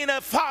and being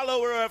a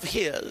follower of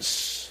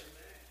his.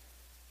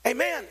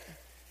 Amen.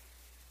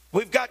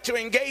 We've got to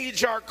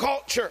engage our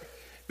culture,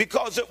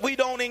 because if we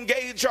don't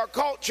engage our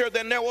culture,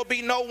 then there will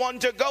be no one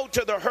to go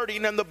to the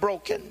hurting and the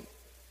broken.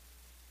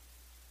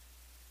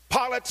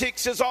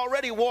 Politics has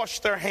already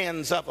washed their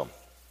hands of them.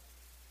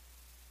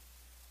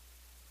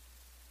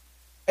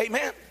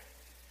 Amen.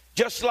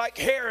 Just like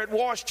Herod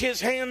washed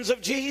his hands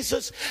of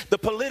Jesus, the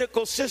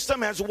political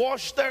system has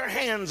washed their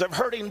hands of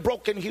hurting,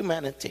 broken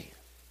humanity.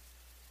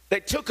 They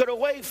took it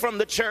away from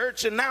the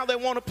church, and now they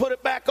want to put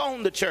it back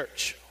on the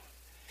church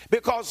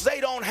because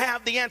they don't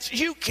have the answer.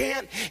 You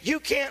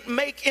can't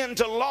make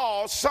into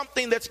law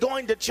something that's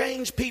going to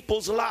change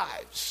people's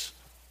lives.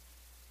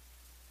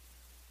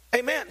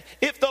 Amen.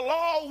 If the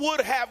law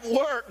would have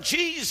worked,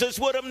 Jesus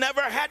would have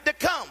never had to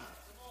come.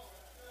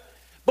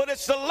 But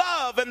it's the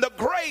love and the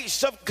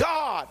grace of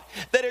God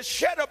that is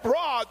shed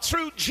abroad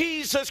through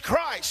Jesus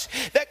Christ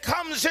that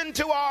comes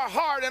into our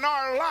heart and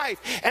our life.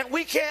 And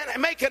we can't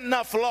make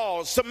enough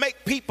laws to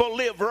make people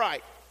live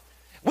right.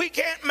 We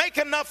can't make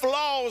enough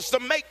laws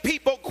to make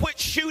people quit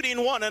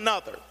shooting one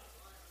another.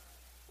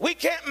 We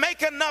can't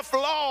make enough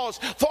laws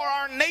for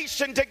our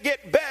nation to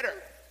get better.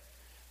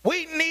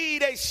 We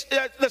need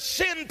the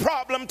sin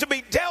problem to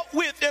be dealt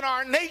with in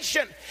our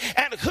nation.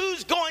 And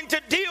who's going to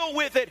deal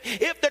with it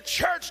if the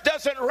church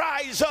doesn't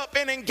rise up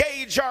and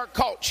engage our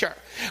culture?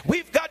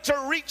 We've got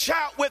to reach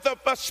out with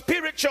a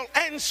spiritual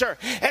answer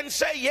and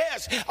say,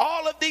 yes,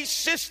 all of these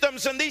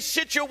systems and these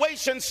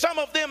situations, some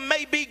of them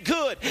may be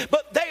good,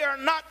 but they are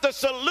not the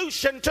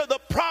solution to the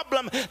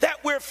problem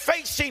that we're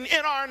facing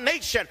in our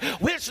nation.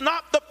 It's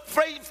not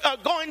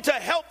going to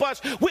help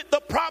us with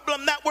the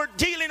problem that we're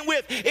dealing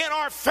with in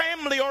our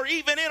family or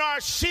even in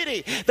our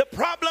city. The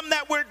problem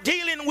that we're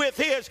dealing with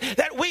is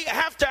that we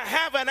have to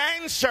have an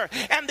answer,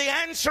 and the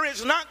answer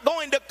is not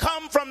going to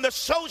come from the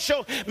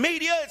social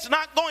media. It's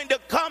not going to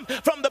come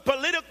from the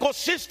political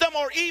system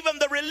or even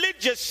the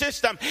religious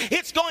system.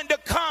 It's going to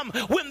come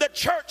when the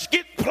church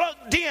gets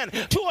plugged in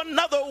to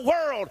another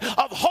world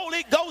of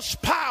Holy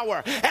Ghost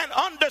power and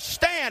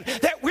understand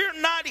that we're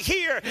not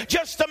here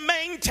just to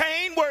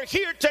maintain. We're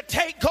here to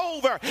take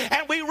over,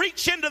 and we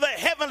reach into the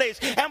heavenlies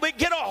and we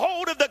get a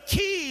hold of the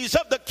keys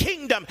of the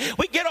kingdom.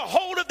 We get a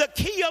hold of the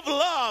key of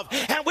love,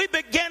 and we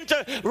begin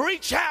to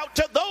reach out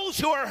to those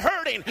who are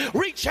hurting,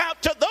 reach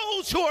out to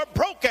those who are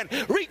broken,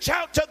 reach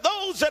out to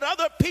those that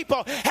other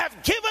people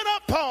have given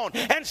up on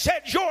and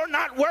said, you're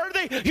not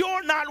worthy,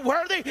 you're not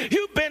worthy,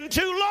 you've been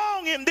too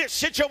long in this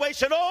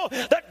situation. Oh,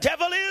 the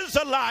devil is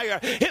a liar.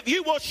 If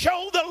you will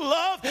show the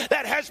love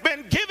that has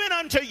been given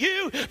unto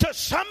you to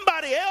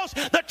somebody else,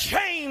 the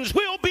chains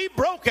will be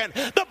broken,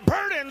 the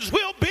burdens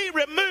will be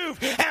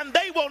removed, and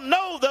they will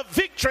know the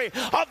victory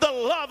of the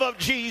love of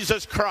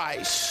Jesus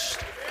Christ.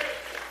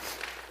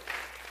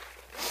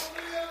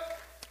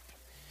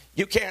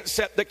 You can't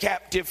set the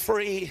captive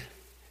free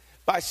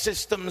by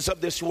systems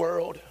of this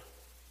world.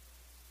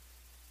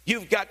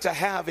 You've got to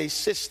have a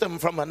system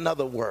from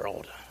another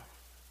world.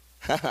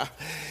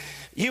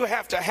 You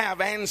have to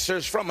have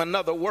answers from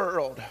another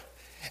world.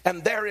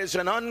 And there is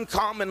an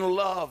uncommon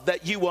love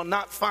that you will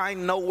not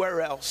find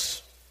nowhere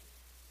else.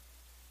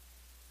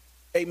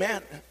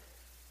 Amen.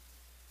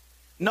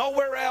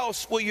 Nowhere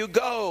else will you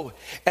go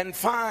and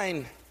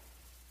find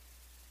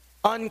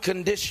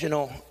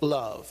unconditional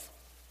love.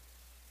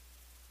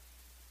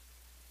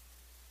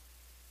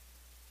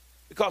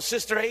 Because,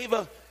 Sister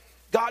Ava,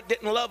 God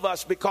didn't love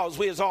us because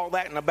we was all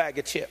that in a bag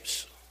of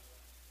chips.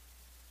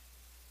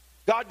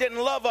 God didn't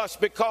love us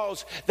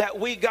because that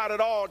we got it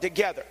all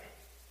together.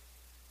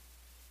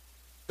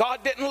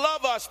 God didn't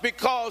love us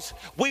because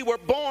we were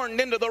born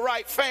into the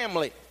right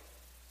family.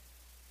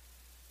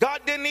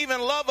 God didn't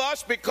even love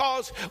us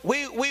because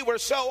we were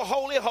so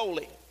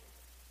holy.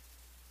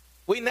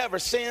 We never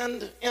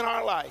sinned in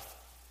our life.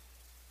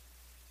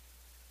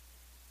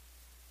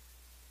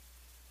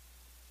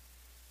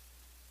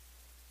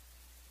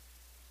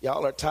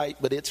 Y'all are tight,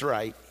 but it's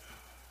right.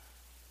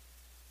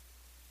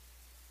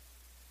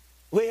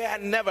 We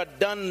had never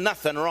done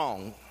nothing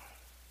wrong.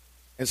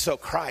 And so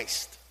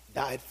Christ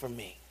died for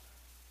me.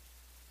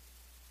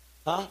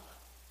 Huh?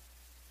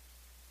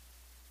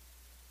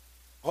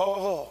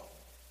 Oh,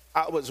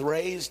 I was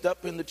raised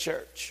up in the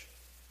church.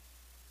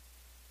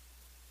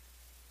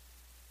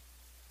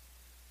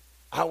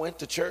 I went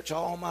to church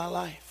all my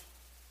life.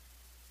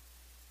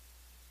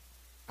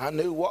 I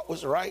knew what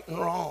was right and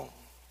wrong.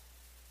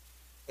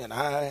 And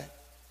I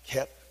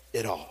kept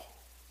it all.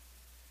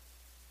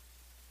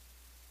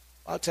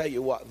 I'll tell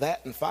you what,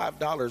 that and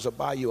 $5 will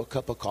buy you a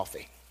cup of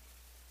coffee.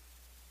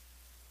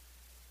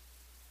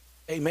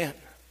 Amen.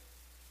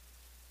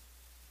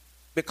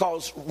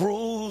 Because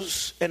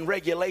rules and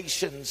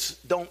regulations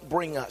don't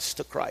bring us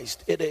to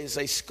Christ. It is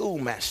a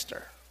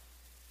schoolmaster.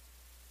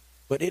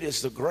 But it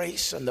is the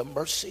grace and the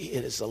mercy,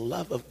 it is the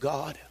love of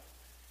God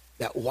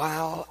that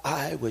while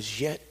I was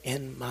yet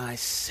in my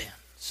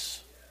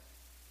sins,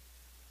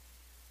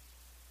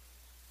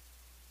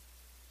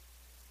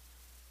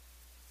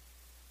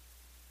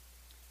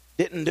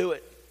 didn't do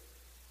it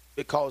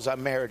because I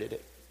merited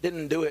it.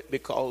 Didn't do it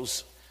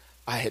because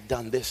I had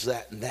done this,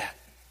 that, and that.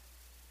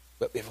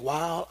 But if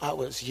while I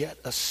was yet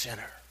a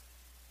sinner,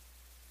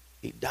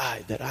 he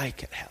died that I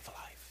could have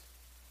life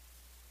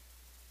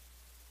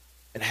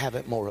and have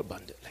it more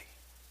abundantly.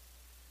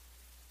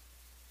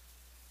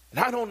 And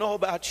I don't know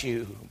about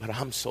you, but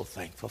I'm so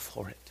thankful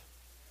for it.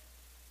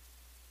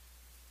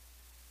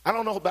 I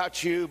don't know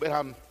about you,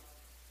 but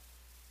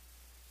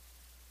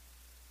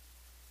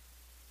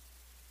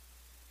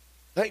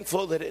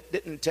Thankful that it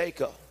didn't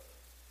take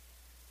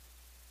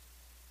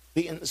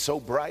being so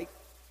bright,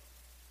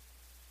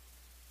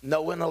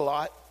 knowing a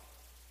lot,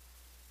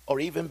 or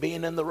even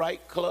being in the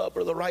right club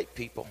or the right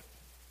people,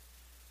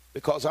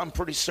 because I'm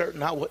pretty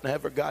certain I wouldn't have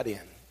ever got in.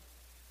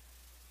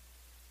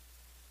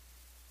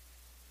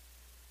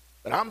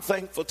 But I'm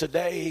thankful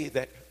today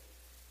that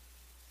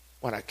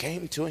when I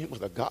came to him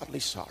with a godly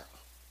sorrow,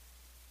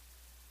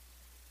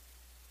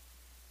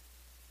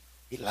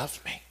 he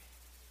loved me.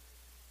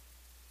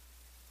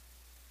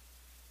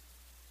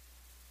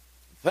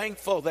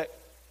 Thankful that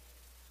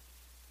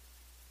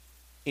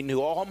he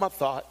knew all my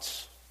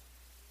thoughts.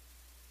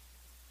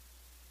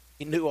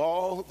 He knew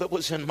all that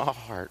was in my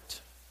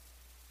heart.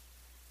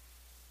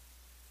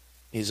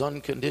 His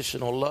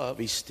unconditional love,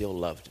 he still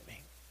loved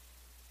me.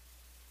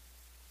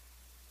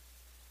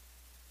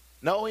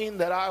 Knowing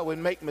that I would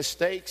make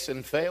mistakes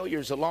and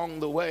failures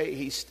along the way,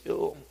 he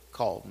still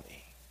called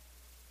me.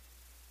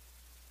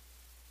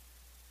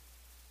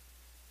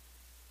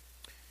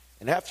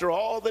 And after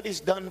all that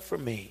he's done for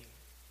me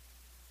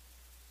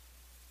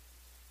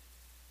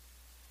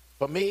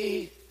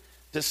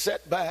to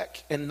sit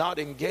back and not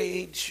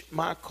engage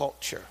my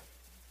culture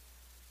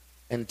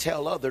and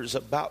tell others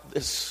about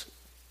this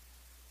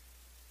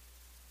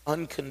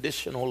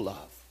unconditional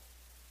love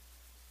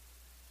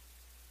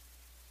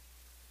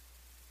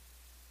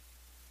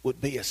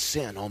would be a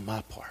sin on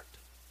my part.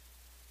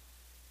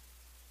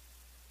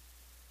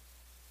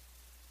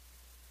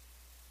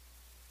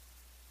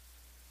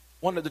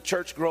 One of the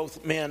church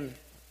growth men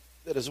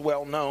that is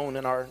well known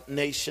in our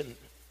nation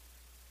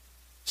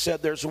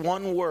said there's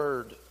one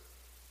word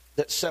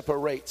that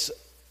separates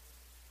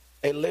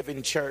a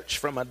living church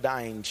from a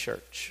dying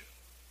church,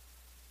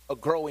 a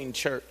growing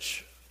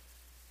church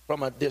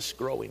from a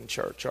disgrowing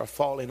church or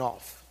falling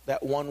off.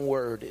 That one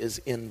word is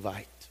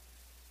invite.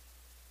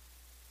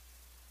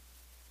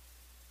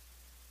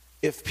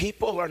 If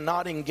people are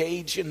not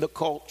engaged in the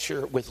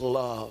culture with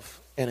love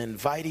and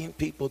inviting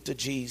people to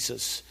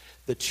Jesus,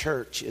 the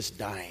church is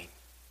dying.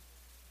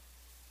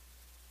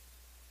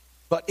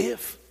 But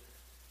if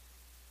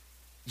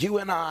you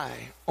and I,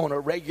 on a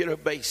regular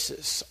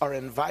basis, are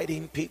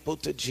inviting people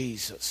to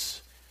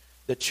Jesus,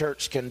 the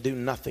church can do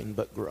nothing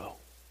but grow.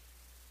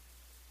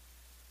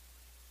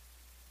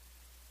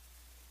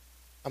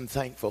 I'm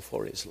thankful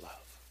for his love.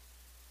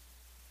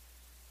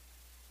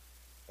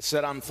 I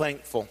said I'm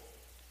thankful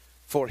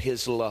for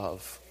his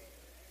love.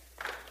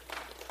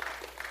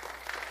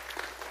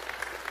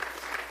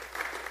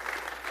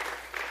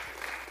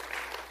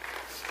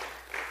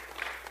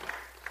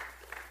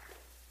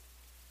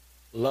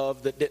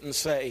 Love that didn't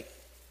say,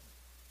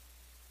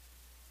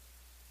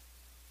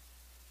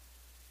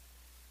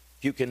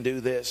 you can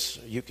do this,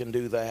 you can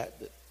do that,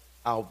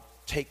 I'll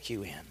take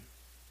you in.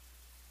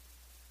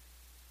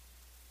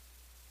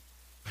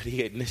 But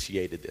he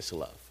initiated this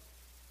love.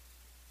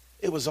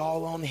 It was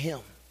all on him.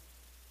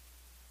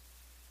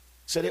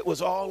 Said it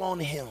was all on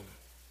him.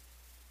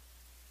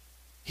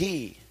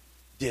 He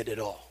did it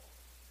all.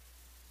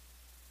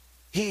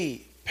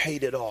 He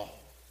paid it all.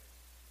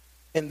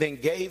 And then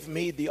gave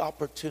me the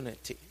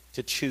opportunity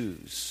to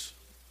choose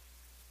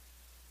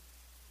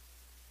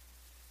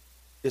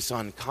this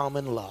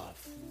uncommon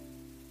love,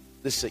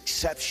 this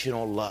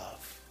exceptional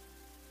love,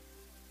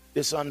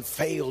 this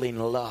unfailing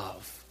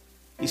love.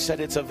 He said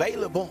it's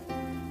available,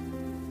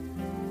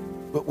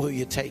 but will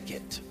you take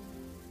it?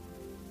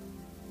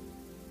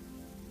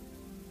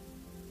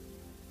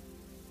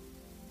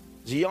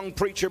 As a young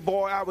preacher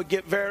boy, I would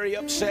get very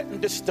upset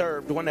and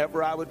disturbed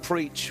whenever I would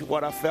preach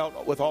what I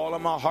felt with all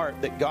of my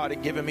heart that God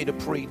had given me to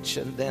preach,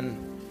 and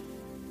then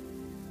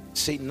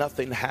see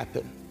nothing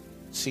happen,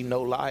 see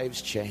no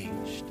lives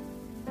changed.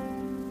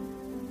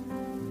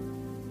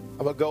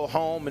 I would go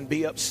home and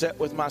be upset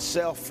with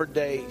myself for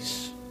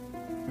days,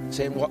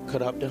 saying, what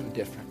could I have done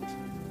different?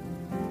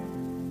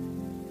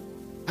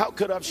 How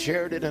could I have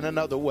shared it in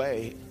another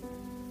way?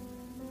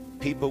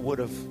 People would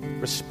have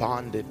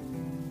responded.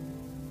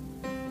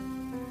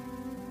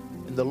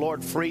 And the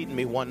Lord freed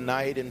me one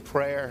night in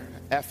prayer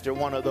after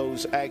one of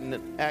those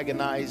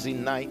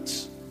agonizing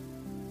nights.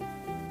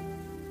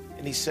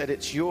 And he said,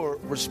 it's your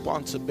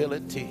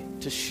responsibility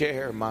to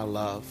share my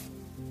love.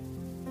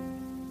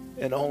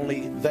 And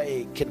only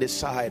they can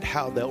decide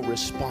how they'll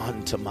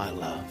respond to my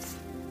love.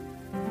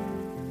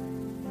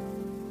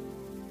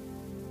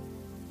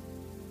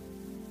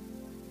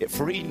 It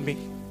freed me.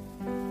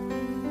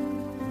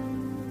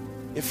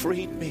 It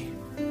freed me.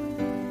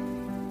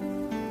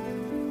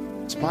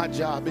 It's my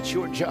job, it's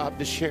your job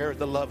to share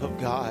the love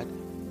of God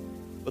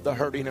with a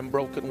hurting and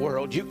broken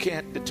world. You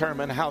can't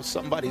determine how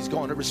somebody's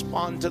going to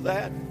respond to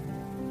that,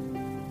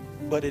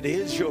 but it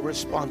is your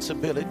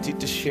responsibility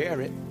to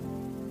share it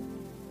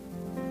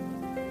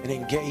and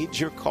engage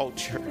your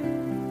culture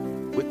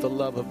with the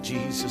love of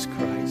Jesus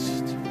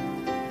Christ.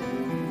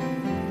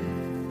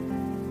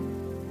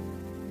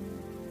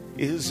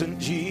 Isn't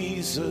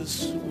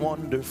Jesus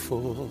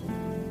wonderful?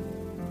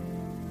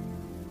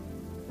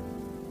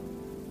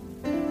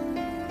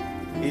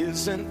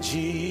 Isn't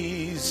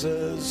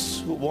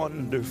Jesus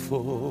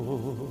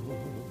wonderful?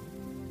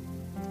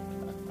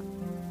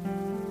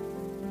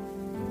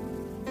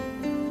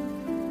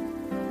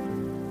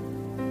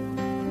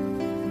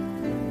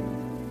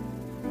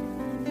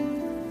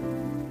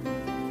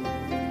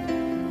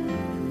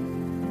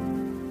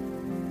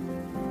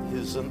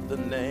 Isn't the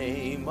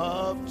name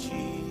of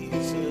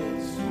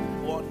Jesus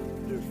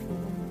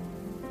wonderful?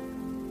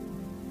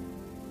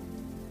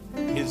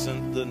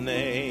 Isn't the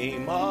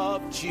name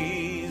of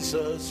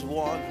Jesus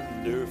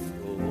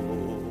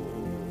wonderful?